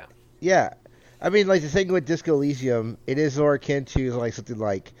bit. Yeah. Yeah. I mean, like, the thing with Disco Elysium, it is more akin to, like, something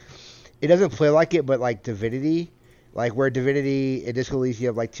like... It doesn't play like it, but, like, Divinity. Like, where Divinity and Disco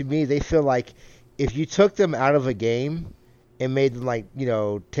Elysium, like, to me, they feel like if you took them out of a game and made them, like,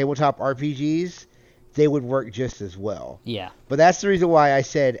 tabletop RPGs, they would work just as well. Yeah. But that's the reason why I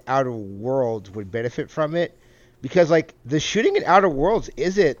said Outer Worlds would benefit from it. Because, like, the shooting in Outer Worlds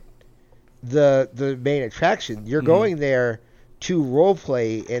isn't the main attraction. You're going there to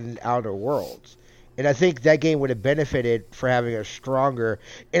roleplay in Outer Worlds. And I think that game would have benefited for having a stronger...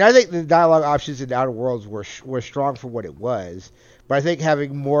 And I think the dialogue options in Outer Worlds were strong for what it was. But I think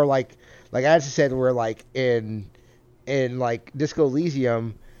having more like I just said, where like in like Disco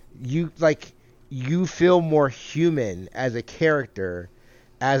Elysium, you feel more human as a character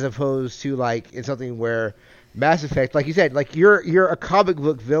as opposed to like in something where Mass Effect, like you said, like you're a comic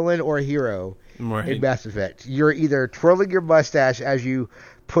book villain or a hero in Mass Effect. You're either twirling your mustache as you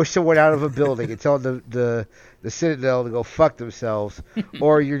push someone out of a building and tell the Citadel to go fuck themselves,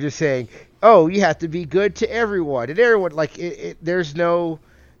 or you're just saying, "Oh, you have to be good to everyone," and everyone like there's no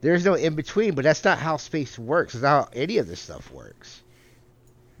in between. But that's not how space works. It's not how any of this stuff works.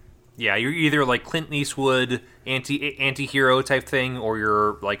 Yeah, you're either like Clint Eastwood anti-hero type thing, or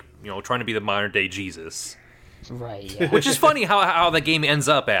you're like trying to be the modern day Jesus. Right. Yeah. Which is funny how the game ends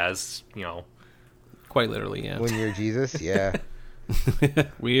up as, Quite literally, yeah. When you're Jesus, yeah.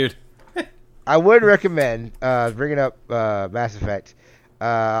 Weird. I would recommend bringing up Mass Effect.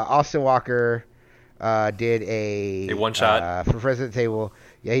 Austin Walker did a one-shot for President Table.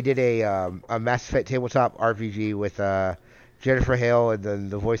 Yeah, he did a Mass Effect tabletop RPG with Jennifer Hale and then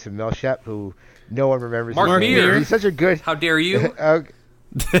the voice of Mel Shep, who no one remembers. Mark Meir. He's such a good. How dare you?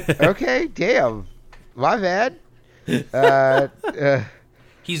 Okay, damn, my bad.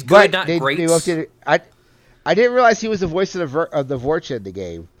 He's good, not great. I didn't realize he was the voice of the Vorcha in the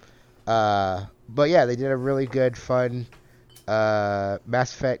game. But yeah, they did a really good, fun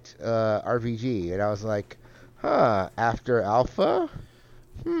Mass Effect RPG, and I was like, after Alpha?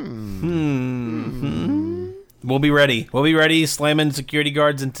 We'll be ready. Slamming security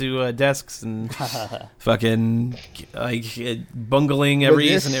guards into desks and fucking bungling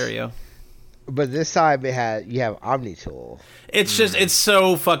every scenario. But this time you have Omni-Tool. It's just, it's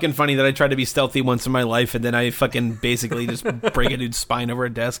so fucking funny that I tried to be stealthy once in my life, and then I fucking basically just break a dude's spine over a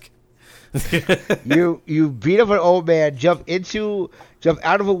desk. You beat up an old man, jump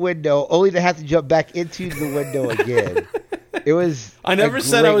out of a window, only to have to jump back into the window again. It was. I never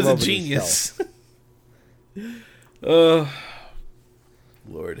said I was a genius. Lord.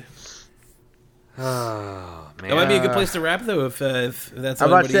 Oh man, that might be a good place to wrap, though. If that's I'm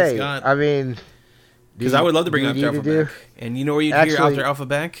all about to say. got. I mean, because I would love to bring After Alpha back, and you know where you'd hear After Alpha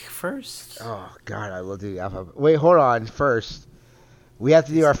back first. Oh God, I will do Alpha. Wait, hold on. First, we have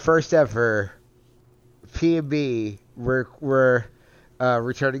to do our first ever P&B. We're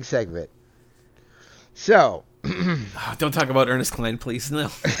returning segment. So. Don't talk about Ernest Cline, please.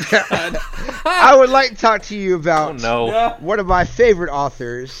 No. I would like to talk to you about one of my favorite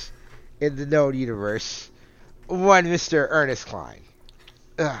authors in the known universe, one Mr. Ernest Cline.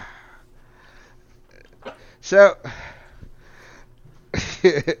 So,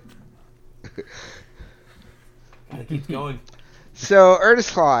 keep going. So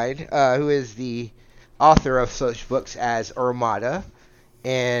Ernest Cline, who is the author of such books as Armada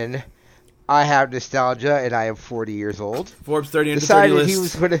and I Have Nostalgia, and I am 40 years old. Forbes 30 under 30 decided list.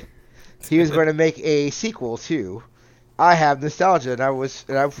 he was going to make a sequel to I Have Nostalgia, and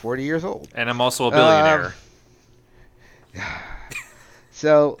I'm 40 years old. And I'm also a billionaire.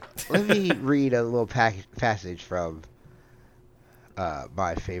 So let me read a little passage from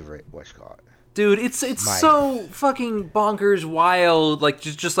my favorite whatchamacallit. Dude, it's so fucking bonkers, wild. Like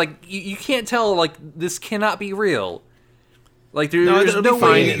just like you can't tell. Like this cannot be real. Like there's no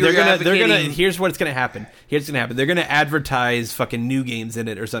way they're gonna. Here's what's gonna happen. They're gonna advertise fucking new games in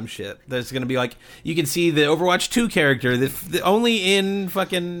it or some shit. There's gonna be like you can see the Overwatch 2 character only in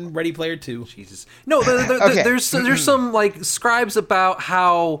fucking Ready Player 2. Jesus. No, Okay. there's some like scribes about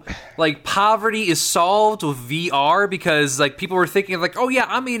how like poverty is solved with VR because like people were thinking like, oh yeah,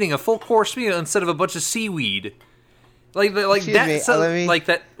 I'm eating a full course meal instead of a bunch of seaweed. Like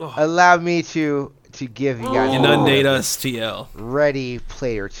that. Allow me to give you guys inundate us, TL. Ready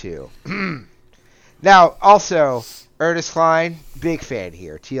Player 2. Now, also, Ernest Cline, big fan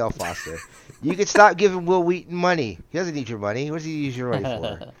here. TL Foster. You can stop giving Will Wheaton money. He doesn't need your money. What does he use your money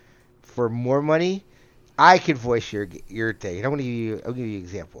for? For more money? I can voice your thing. I'll give you an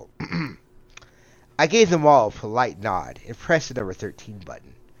example. I gave them all a polite nod and pressed the number 13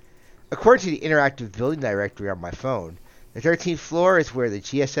 button. According to the interactive building directory on my phone, the 13th floor is where the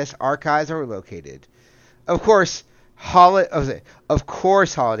GSS archives are located. Of course,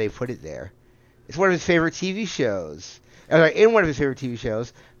 Holiday put it there. It's one of his favorite TV shows. In one of his favorite TV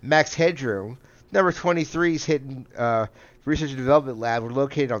shows, Max Headroom, number 23's hidden research and development lab were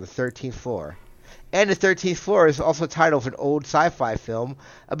located on the 13th floor. And the 13th floor is also the title of an old sci-fi film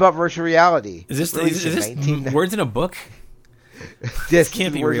about virtual reality. Is this words in a book? This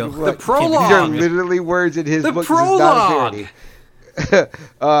can't be real. The prologue. These are literally words in his book. The prologue. This is not a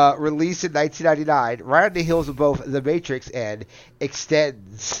parody. Released in 1999, right on the heels of both The Matrix and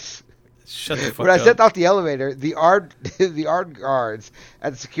Extends. Shut the fuck when up. I stepped off the elevator, the armed guards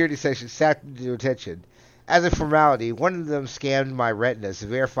at the security section sat into attention. As a formality, one of them scanned my retinas to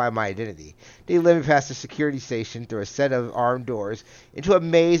verify my identity. They led me past the security station through a set of armed doors into a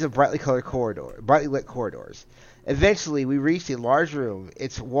maze of brightly lit corridors. Eventually, we reached a large room,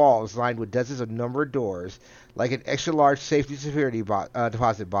 its walls lined with dozens of numbered doors, like an extra-large safety security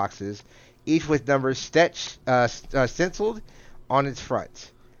deposit boxes, each with numbers stenciled on its front.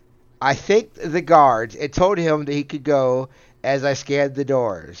 I thanked the guards and told him that he could go as I scanned the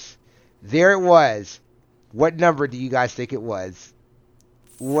doors. There it was. What number do you guys think it was?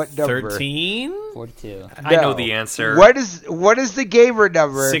 What number? 13? 42. I know the answer. What is the gamer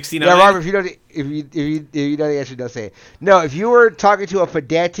number? 69? Yeah, Robert, if you know the answer, don't say it. No, if you were talking to a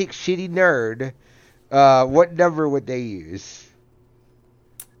pedantic, shitty nerd, what number would they use?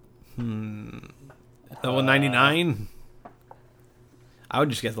 Level 99? I would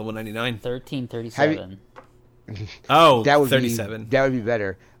just guess level 99. 1337. Oh, That would 37. that would be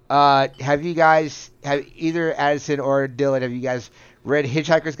better. Have either Addison or Dylan, have you guys read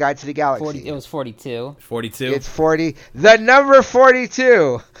Hitchhiker's Guide to the Galaxy? It was 42. 42. It's 40. The number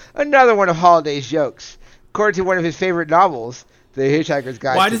 42. Another one of Holiday's jokes. According to one of his favorite novels, The Hitchhiker's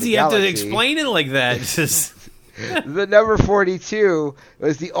Guide Why to does the he have Galaxy. to explain it like that? It's just- The number 42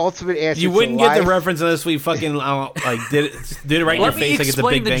 was the ultimate answer you wouldn't to get life. the reference unless we fucking did it right in your Let me face like it's a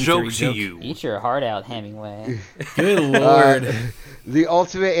explain Big the Bang joke Theory to joke. you. Eat your heart out, Hemingway. Good lord. The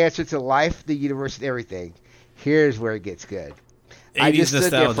ultimate answer to life, the universe, and everything. Here's where it gets good. I 80s just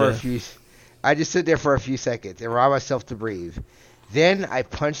stood there for nostalgia. I just stood there for a few seconds and allowed myself to breathe. Then I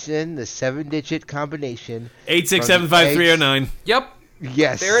punched in the 7-digit combination. 8675309. Yep.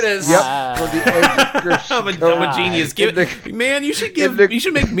 Yes. There it is. Yep. Ah. From the Edgar I'm a Code. genius. Man, you should you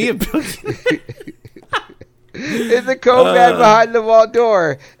should make me a In the code man behind the wall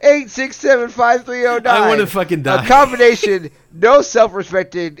door. 8675309. I want to fucking die. A combination no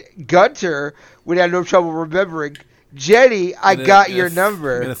self-respected Gunter would have no trouble remembering. Jenny, I got your I'm gonna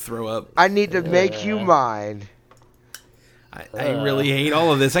number. throw up. I need to make you mine. I really hate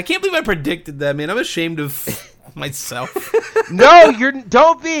all of this. I can't believe I predicted that, man. I'm ashamed of myself. No,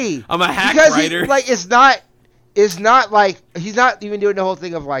 don't be. I'm a hack because writer. It's not like he's not even doing the whole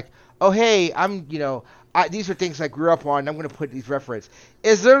thing of like, oh hey, these are things I grew up on. I'm going to put these reference.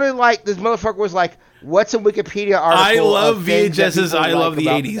 It's literally like this motherfucker was like, what's a Wikipedia article? I love of things that VHSs. people I love the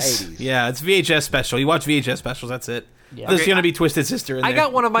about 80s. Yeah, it's VHS special. You watch VHS specials, that's it. Yeah. There's Okay, going to be Twisted Sister in there. I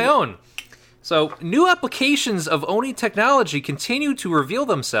got one of my own. So, new applications of Oni technology continue to reveal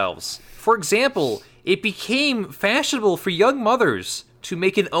themselves. For example, it became fashionable for young mothers to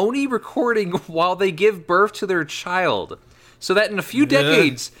make an Oni recording while they give birth to their child, so that in a few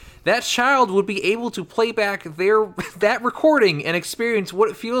decades, that child would be able to play back that recording and experience what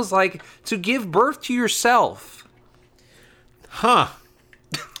it feels like to give birth to yourself. Huh.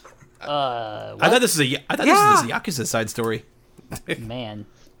 I thought this was a Yakuza side story. Man.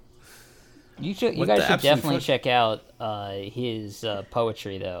 You guys What the should absolute definitely fuck? check out his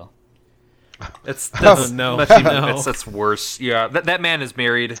poetry, though. That's no. that's worse. Yeah, that man is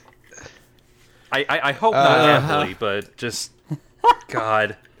married. I hope not happily, but just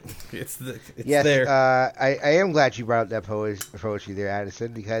God. It's Yes, there. I am glad you brought up that poetry there,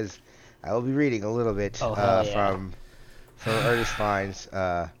 Addison, because I will be reading a little bit Oh, hell yeah. from Ernest Fine's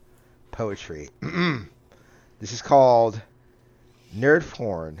poetry. This is called Nerd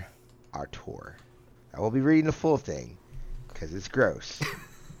Porn Auteur. I will be reading the full thing because it's gross,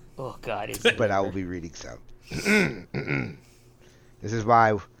 Oh, God. but I will be reading some. This is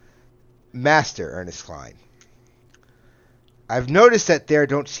by Master Ernest Klein. I've noticed that there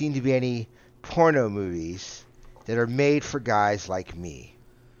don't seem to be any porno movies that are made for guys like me.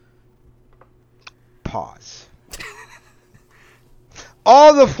 Pause.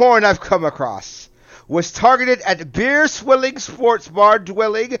 All the porn I've come across was targeted at beer-swilling, sports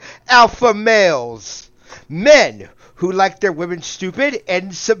bar-dwelling alpha males. Men who like their women stupid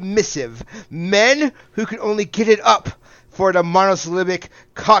and submissive. Men who can only get it up for the monosyllabic,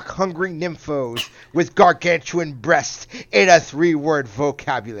 cock-hungering nymphos with gargantuan breasts and a 3-word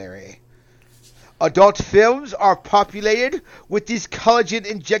vocabulary. Adult films are populated with these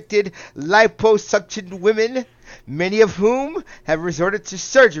collagen-injected, liposuctioned women, many of whom have resorted to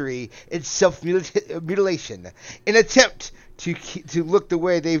surgery and self-mutilation in an attempt to look the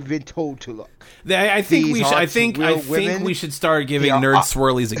way they've been told to look. I think These we should. I aren't think real women. we should start giving They are nerd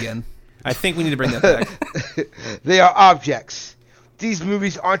swirlies again. I think we need to bring that back. They are objects. These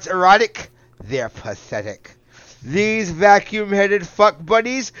movies aren't erotic. They're pathetic. These vacuum-headed fuck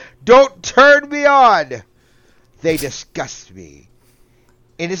buddies don't turn me on. They disgust me.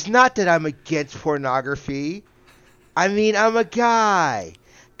 And it's not that I'm against pornography. I mean, I'm a guy.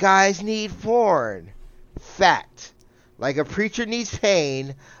 Guys need porn. Fact. Like a preacher needs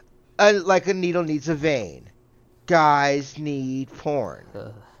pain, like a needle needs a vein. Guys need porn.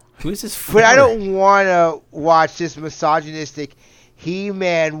 Who is this for? But I don't want to watch this misogynistic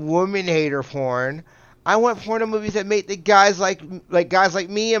He-Man woman hater porn. I want porno movies that make the guys like guys like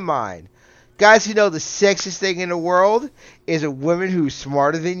me in mind. Guys who know the sexiest thing in the world is a woman who's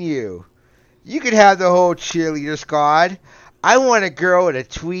smarter than you. You could have the whole cheerleader squad. I want a girl in a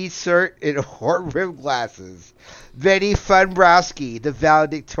tweed shirt and horn-rimmed glasses. Betty Funbrowski, the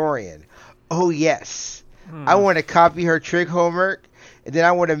valedictorian. Oh, yes. I want to copy her trig homework, and then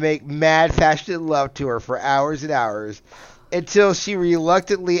I want to make mad passionate love to her for hours and hours until she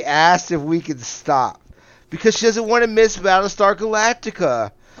reluctantly asks if we can stop. Because she doesn't want to miss Battlestar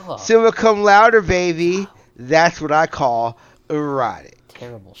Galactica. Silver cum louder, baby. That's what I call erotic.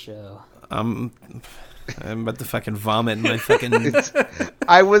 Terrible show. I'm about to fucking vomit in my fucking...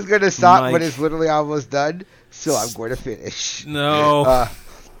 I was going to stop, but it's literally almost done, so I'm going to finish. No.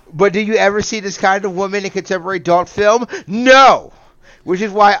 But do you ever see this kind of woman in contemporary adult film? No! Which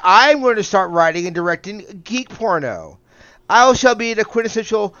is why I'm going to start writing and directing geek porno. I shall be the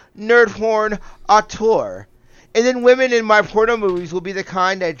quintessential nerd porn auteur. And then women in my porno movies will be the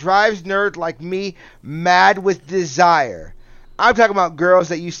kind that drives nerds like me mad with desire. I'm talking about girls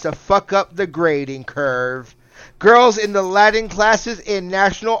that used to fuck up the grading curve. Girls in the Latin classes in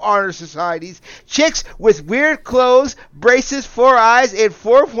National Honor Societies. Chicks with weird clothes, braces, 4 eyes, and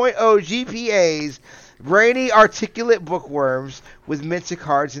 4.0 GPAs. Brainy, articulate bookworms with Mensa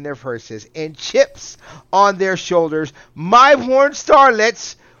cards in their purses and chips on their shoulders. My porn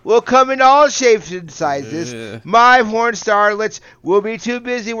starlets will come in all shapes and sizes. My porn starlets will be too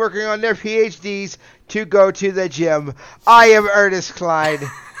busy working on their PhDs to go to the gym. I am Ernest Klein.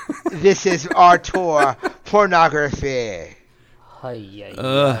 This is Auteur Pornography.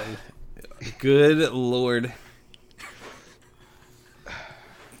 Good Lord.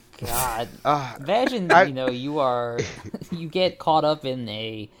 God. Imagine, you get caught up in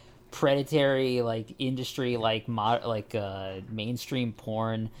a predatory industry mainstream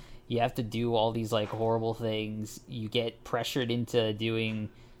porn. You have to do all these horrible things. You get pressured into doing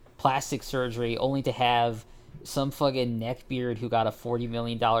plastic surgery only to have some fucking neckbeard who got a $40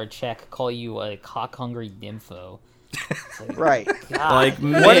 million check call you a cock-hungry nympho. Right. God.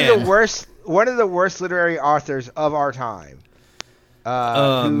 One of the worst literary authors of our time.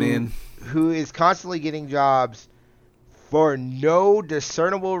 Who is constantly getting jobs for no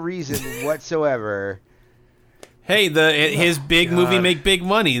discernible reason whatsoever. Hey, his big movie make big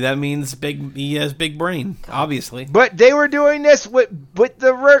money. That means he has big brain, obviously. But they were doing this with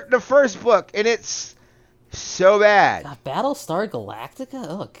the first book, and it's so bad. God, Battlestar Galactica?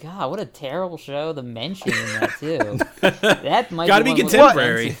 Oh god, what a terrible show. The mention in that too. That might gotta be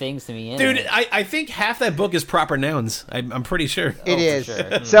contemporary things to me, dude. I think half that book is proper nouns. I'm pretty sure it is.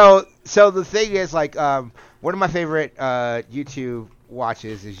 Sure. So the thing is, one of my favorite YouTube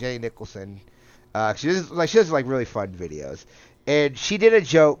watches is Jenny Nicholson. She does really fun videos, and she did a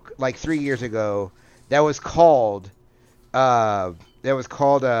joke 3 years ago that was called Ready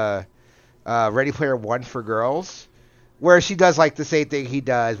Player One for girls, where she does the same thing he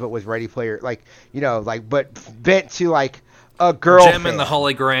does, but with Ready Player, but bent to a girl. Gem and the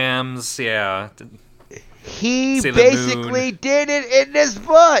holograms, yeah. He basically did it in this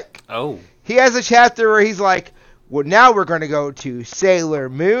book. Oh. He has a chapter where he's like, well, now we're going to go to Sailor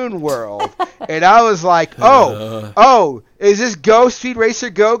Moon World. And I was like, is this Go Speed Racer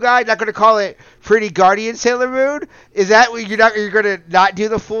Go guy not going to call it Pretty Guardian Sailor Moon? Is that what you're going to not do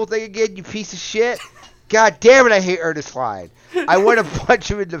the full thing again, you piece of shit? God damn it, I hate Ernest Klein. I want to punch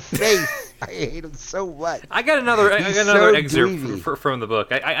him in the face. I hate him so much. I got another excerpt from the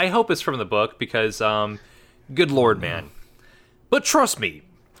book. I hope it's from the book because, good Lord, man. But trust me.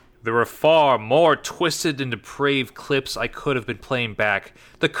 There were far more twisted and depraved clips I could have been playing back.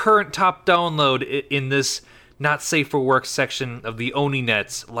 The current top download in this not safe for work section of the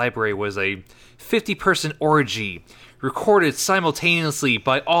OniNet's library was a 50-person orgy, recorded simultaneously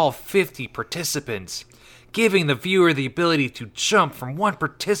by all 50 participants, giving the viewer the ability to jump from one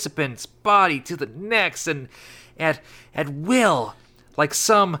participant's body to the next and at will, like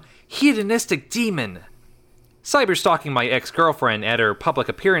some hedonistic demon. Cyberstalking my ex-girlfriend at her public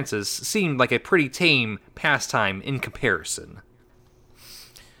appearances seemed like a pretty tame pastime in comparison.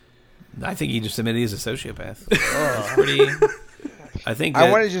 I think he just admitted he's a sociopath.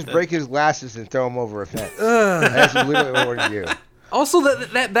 I want to just break his glasses and throw him over a fence. That's literally what I want to do. Also,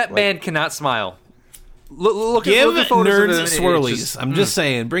 that man cannot smile. Give nerds swirlies. I'm just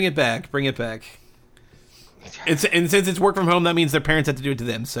saying, bring it back. And since it's work from home, that means their parents have to do it to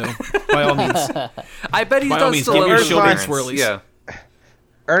them. So, by all means, I bet he does still give your children swirlies. Yeah.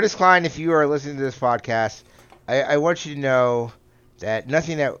 Ernest Klein, if you are listening to this podcast, I want you to know that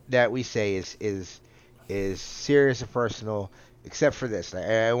nothing that we say is serious or personal, except for this.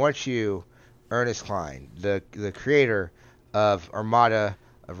 I want you, Ernest Klein, the creator of Armada,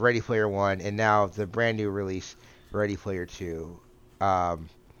 of Ready Player One, and now the brand new release, Ready Player Two.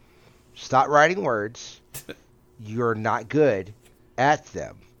 Stop writing words. you're not good at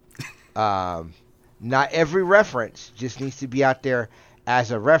them. Not every reference just needs to be out there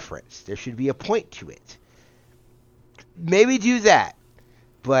as a reference. There should be a point to it. Maybe do that,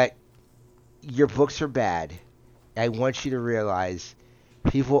 but your books are bad. I want you to realize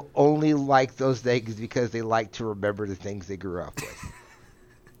people only like those things because they like to remember the things they grew up with.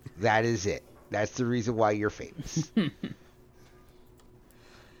 That is it. That's the reason why you're famous.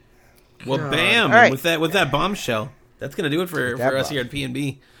 Well, bam! Right. With that bombshell, that's going to do it for us here at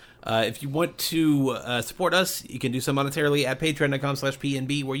PNB. If you want to support us, you can do so monetarily at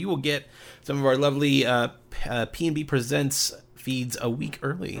patreon.com/PNB, where you will get some of our lovely PNB Presents feeds a week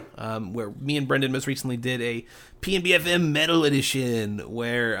early, where me and Brendan most recently did a PNB FM Metal Edition,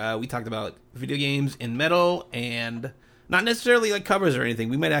 where we talked about video games in metal, and not necessarily like covers or anything.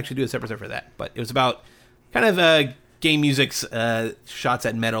 We might actually do a separate for that, but it was about kind of game music's shots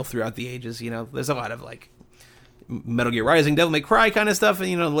at metal throughout the ages. You know, there's a lot of like Metal Gear Rising, Devil May Cry kind of stuff,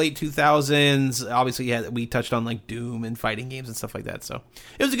 and the late 2000s. Obviously, we touched on like Doom and fighting games and stuff like that. So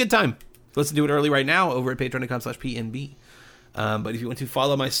it was a good time. Let's do it early right now over at patreon.com/PNB. But if you want to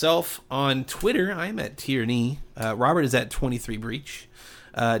follow myself on Twitter, I'm at Tierney. Robert is at 23Breach.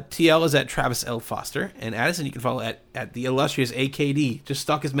 TL is at Travis L. Foster. And Addison, you can follow at the illustrious AKD. Just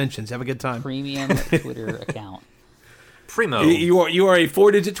stalk his mentions. Have a good time. Premium Twitter account. Primo. You are a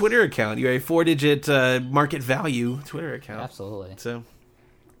 4-digit Twitter account. You're a 4-digit market value Twitter account. Absolutely. So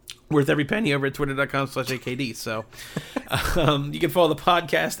worth every penny over at twitter.com/AKD. So you can follow the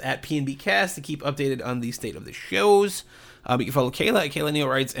podcast at PNBcast to keep updated on the state of the shows. You can follow Kayla at Kayla Neal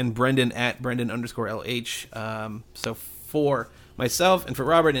Writes and Brendan at Brendan_LH. So for myself and for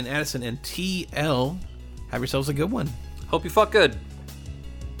Robert and Addison and TL, have yourselves a good one. Hope you fuck good.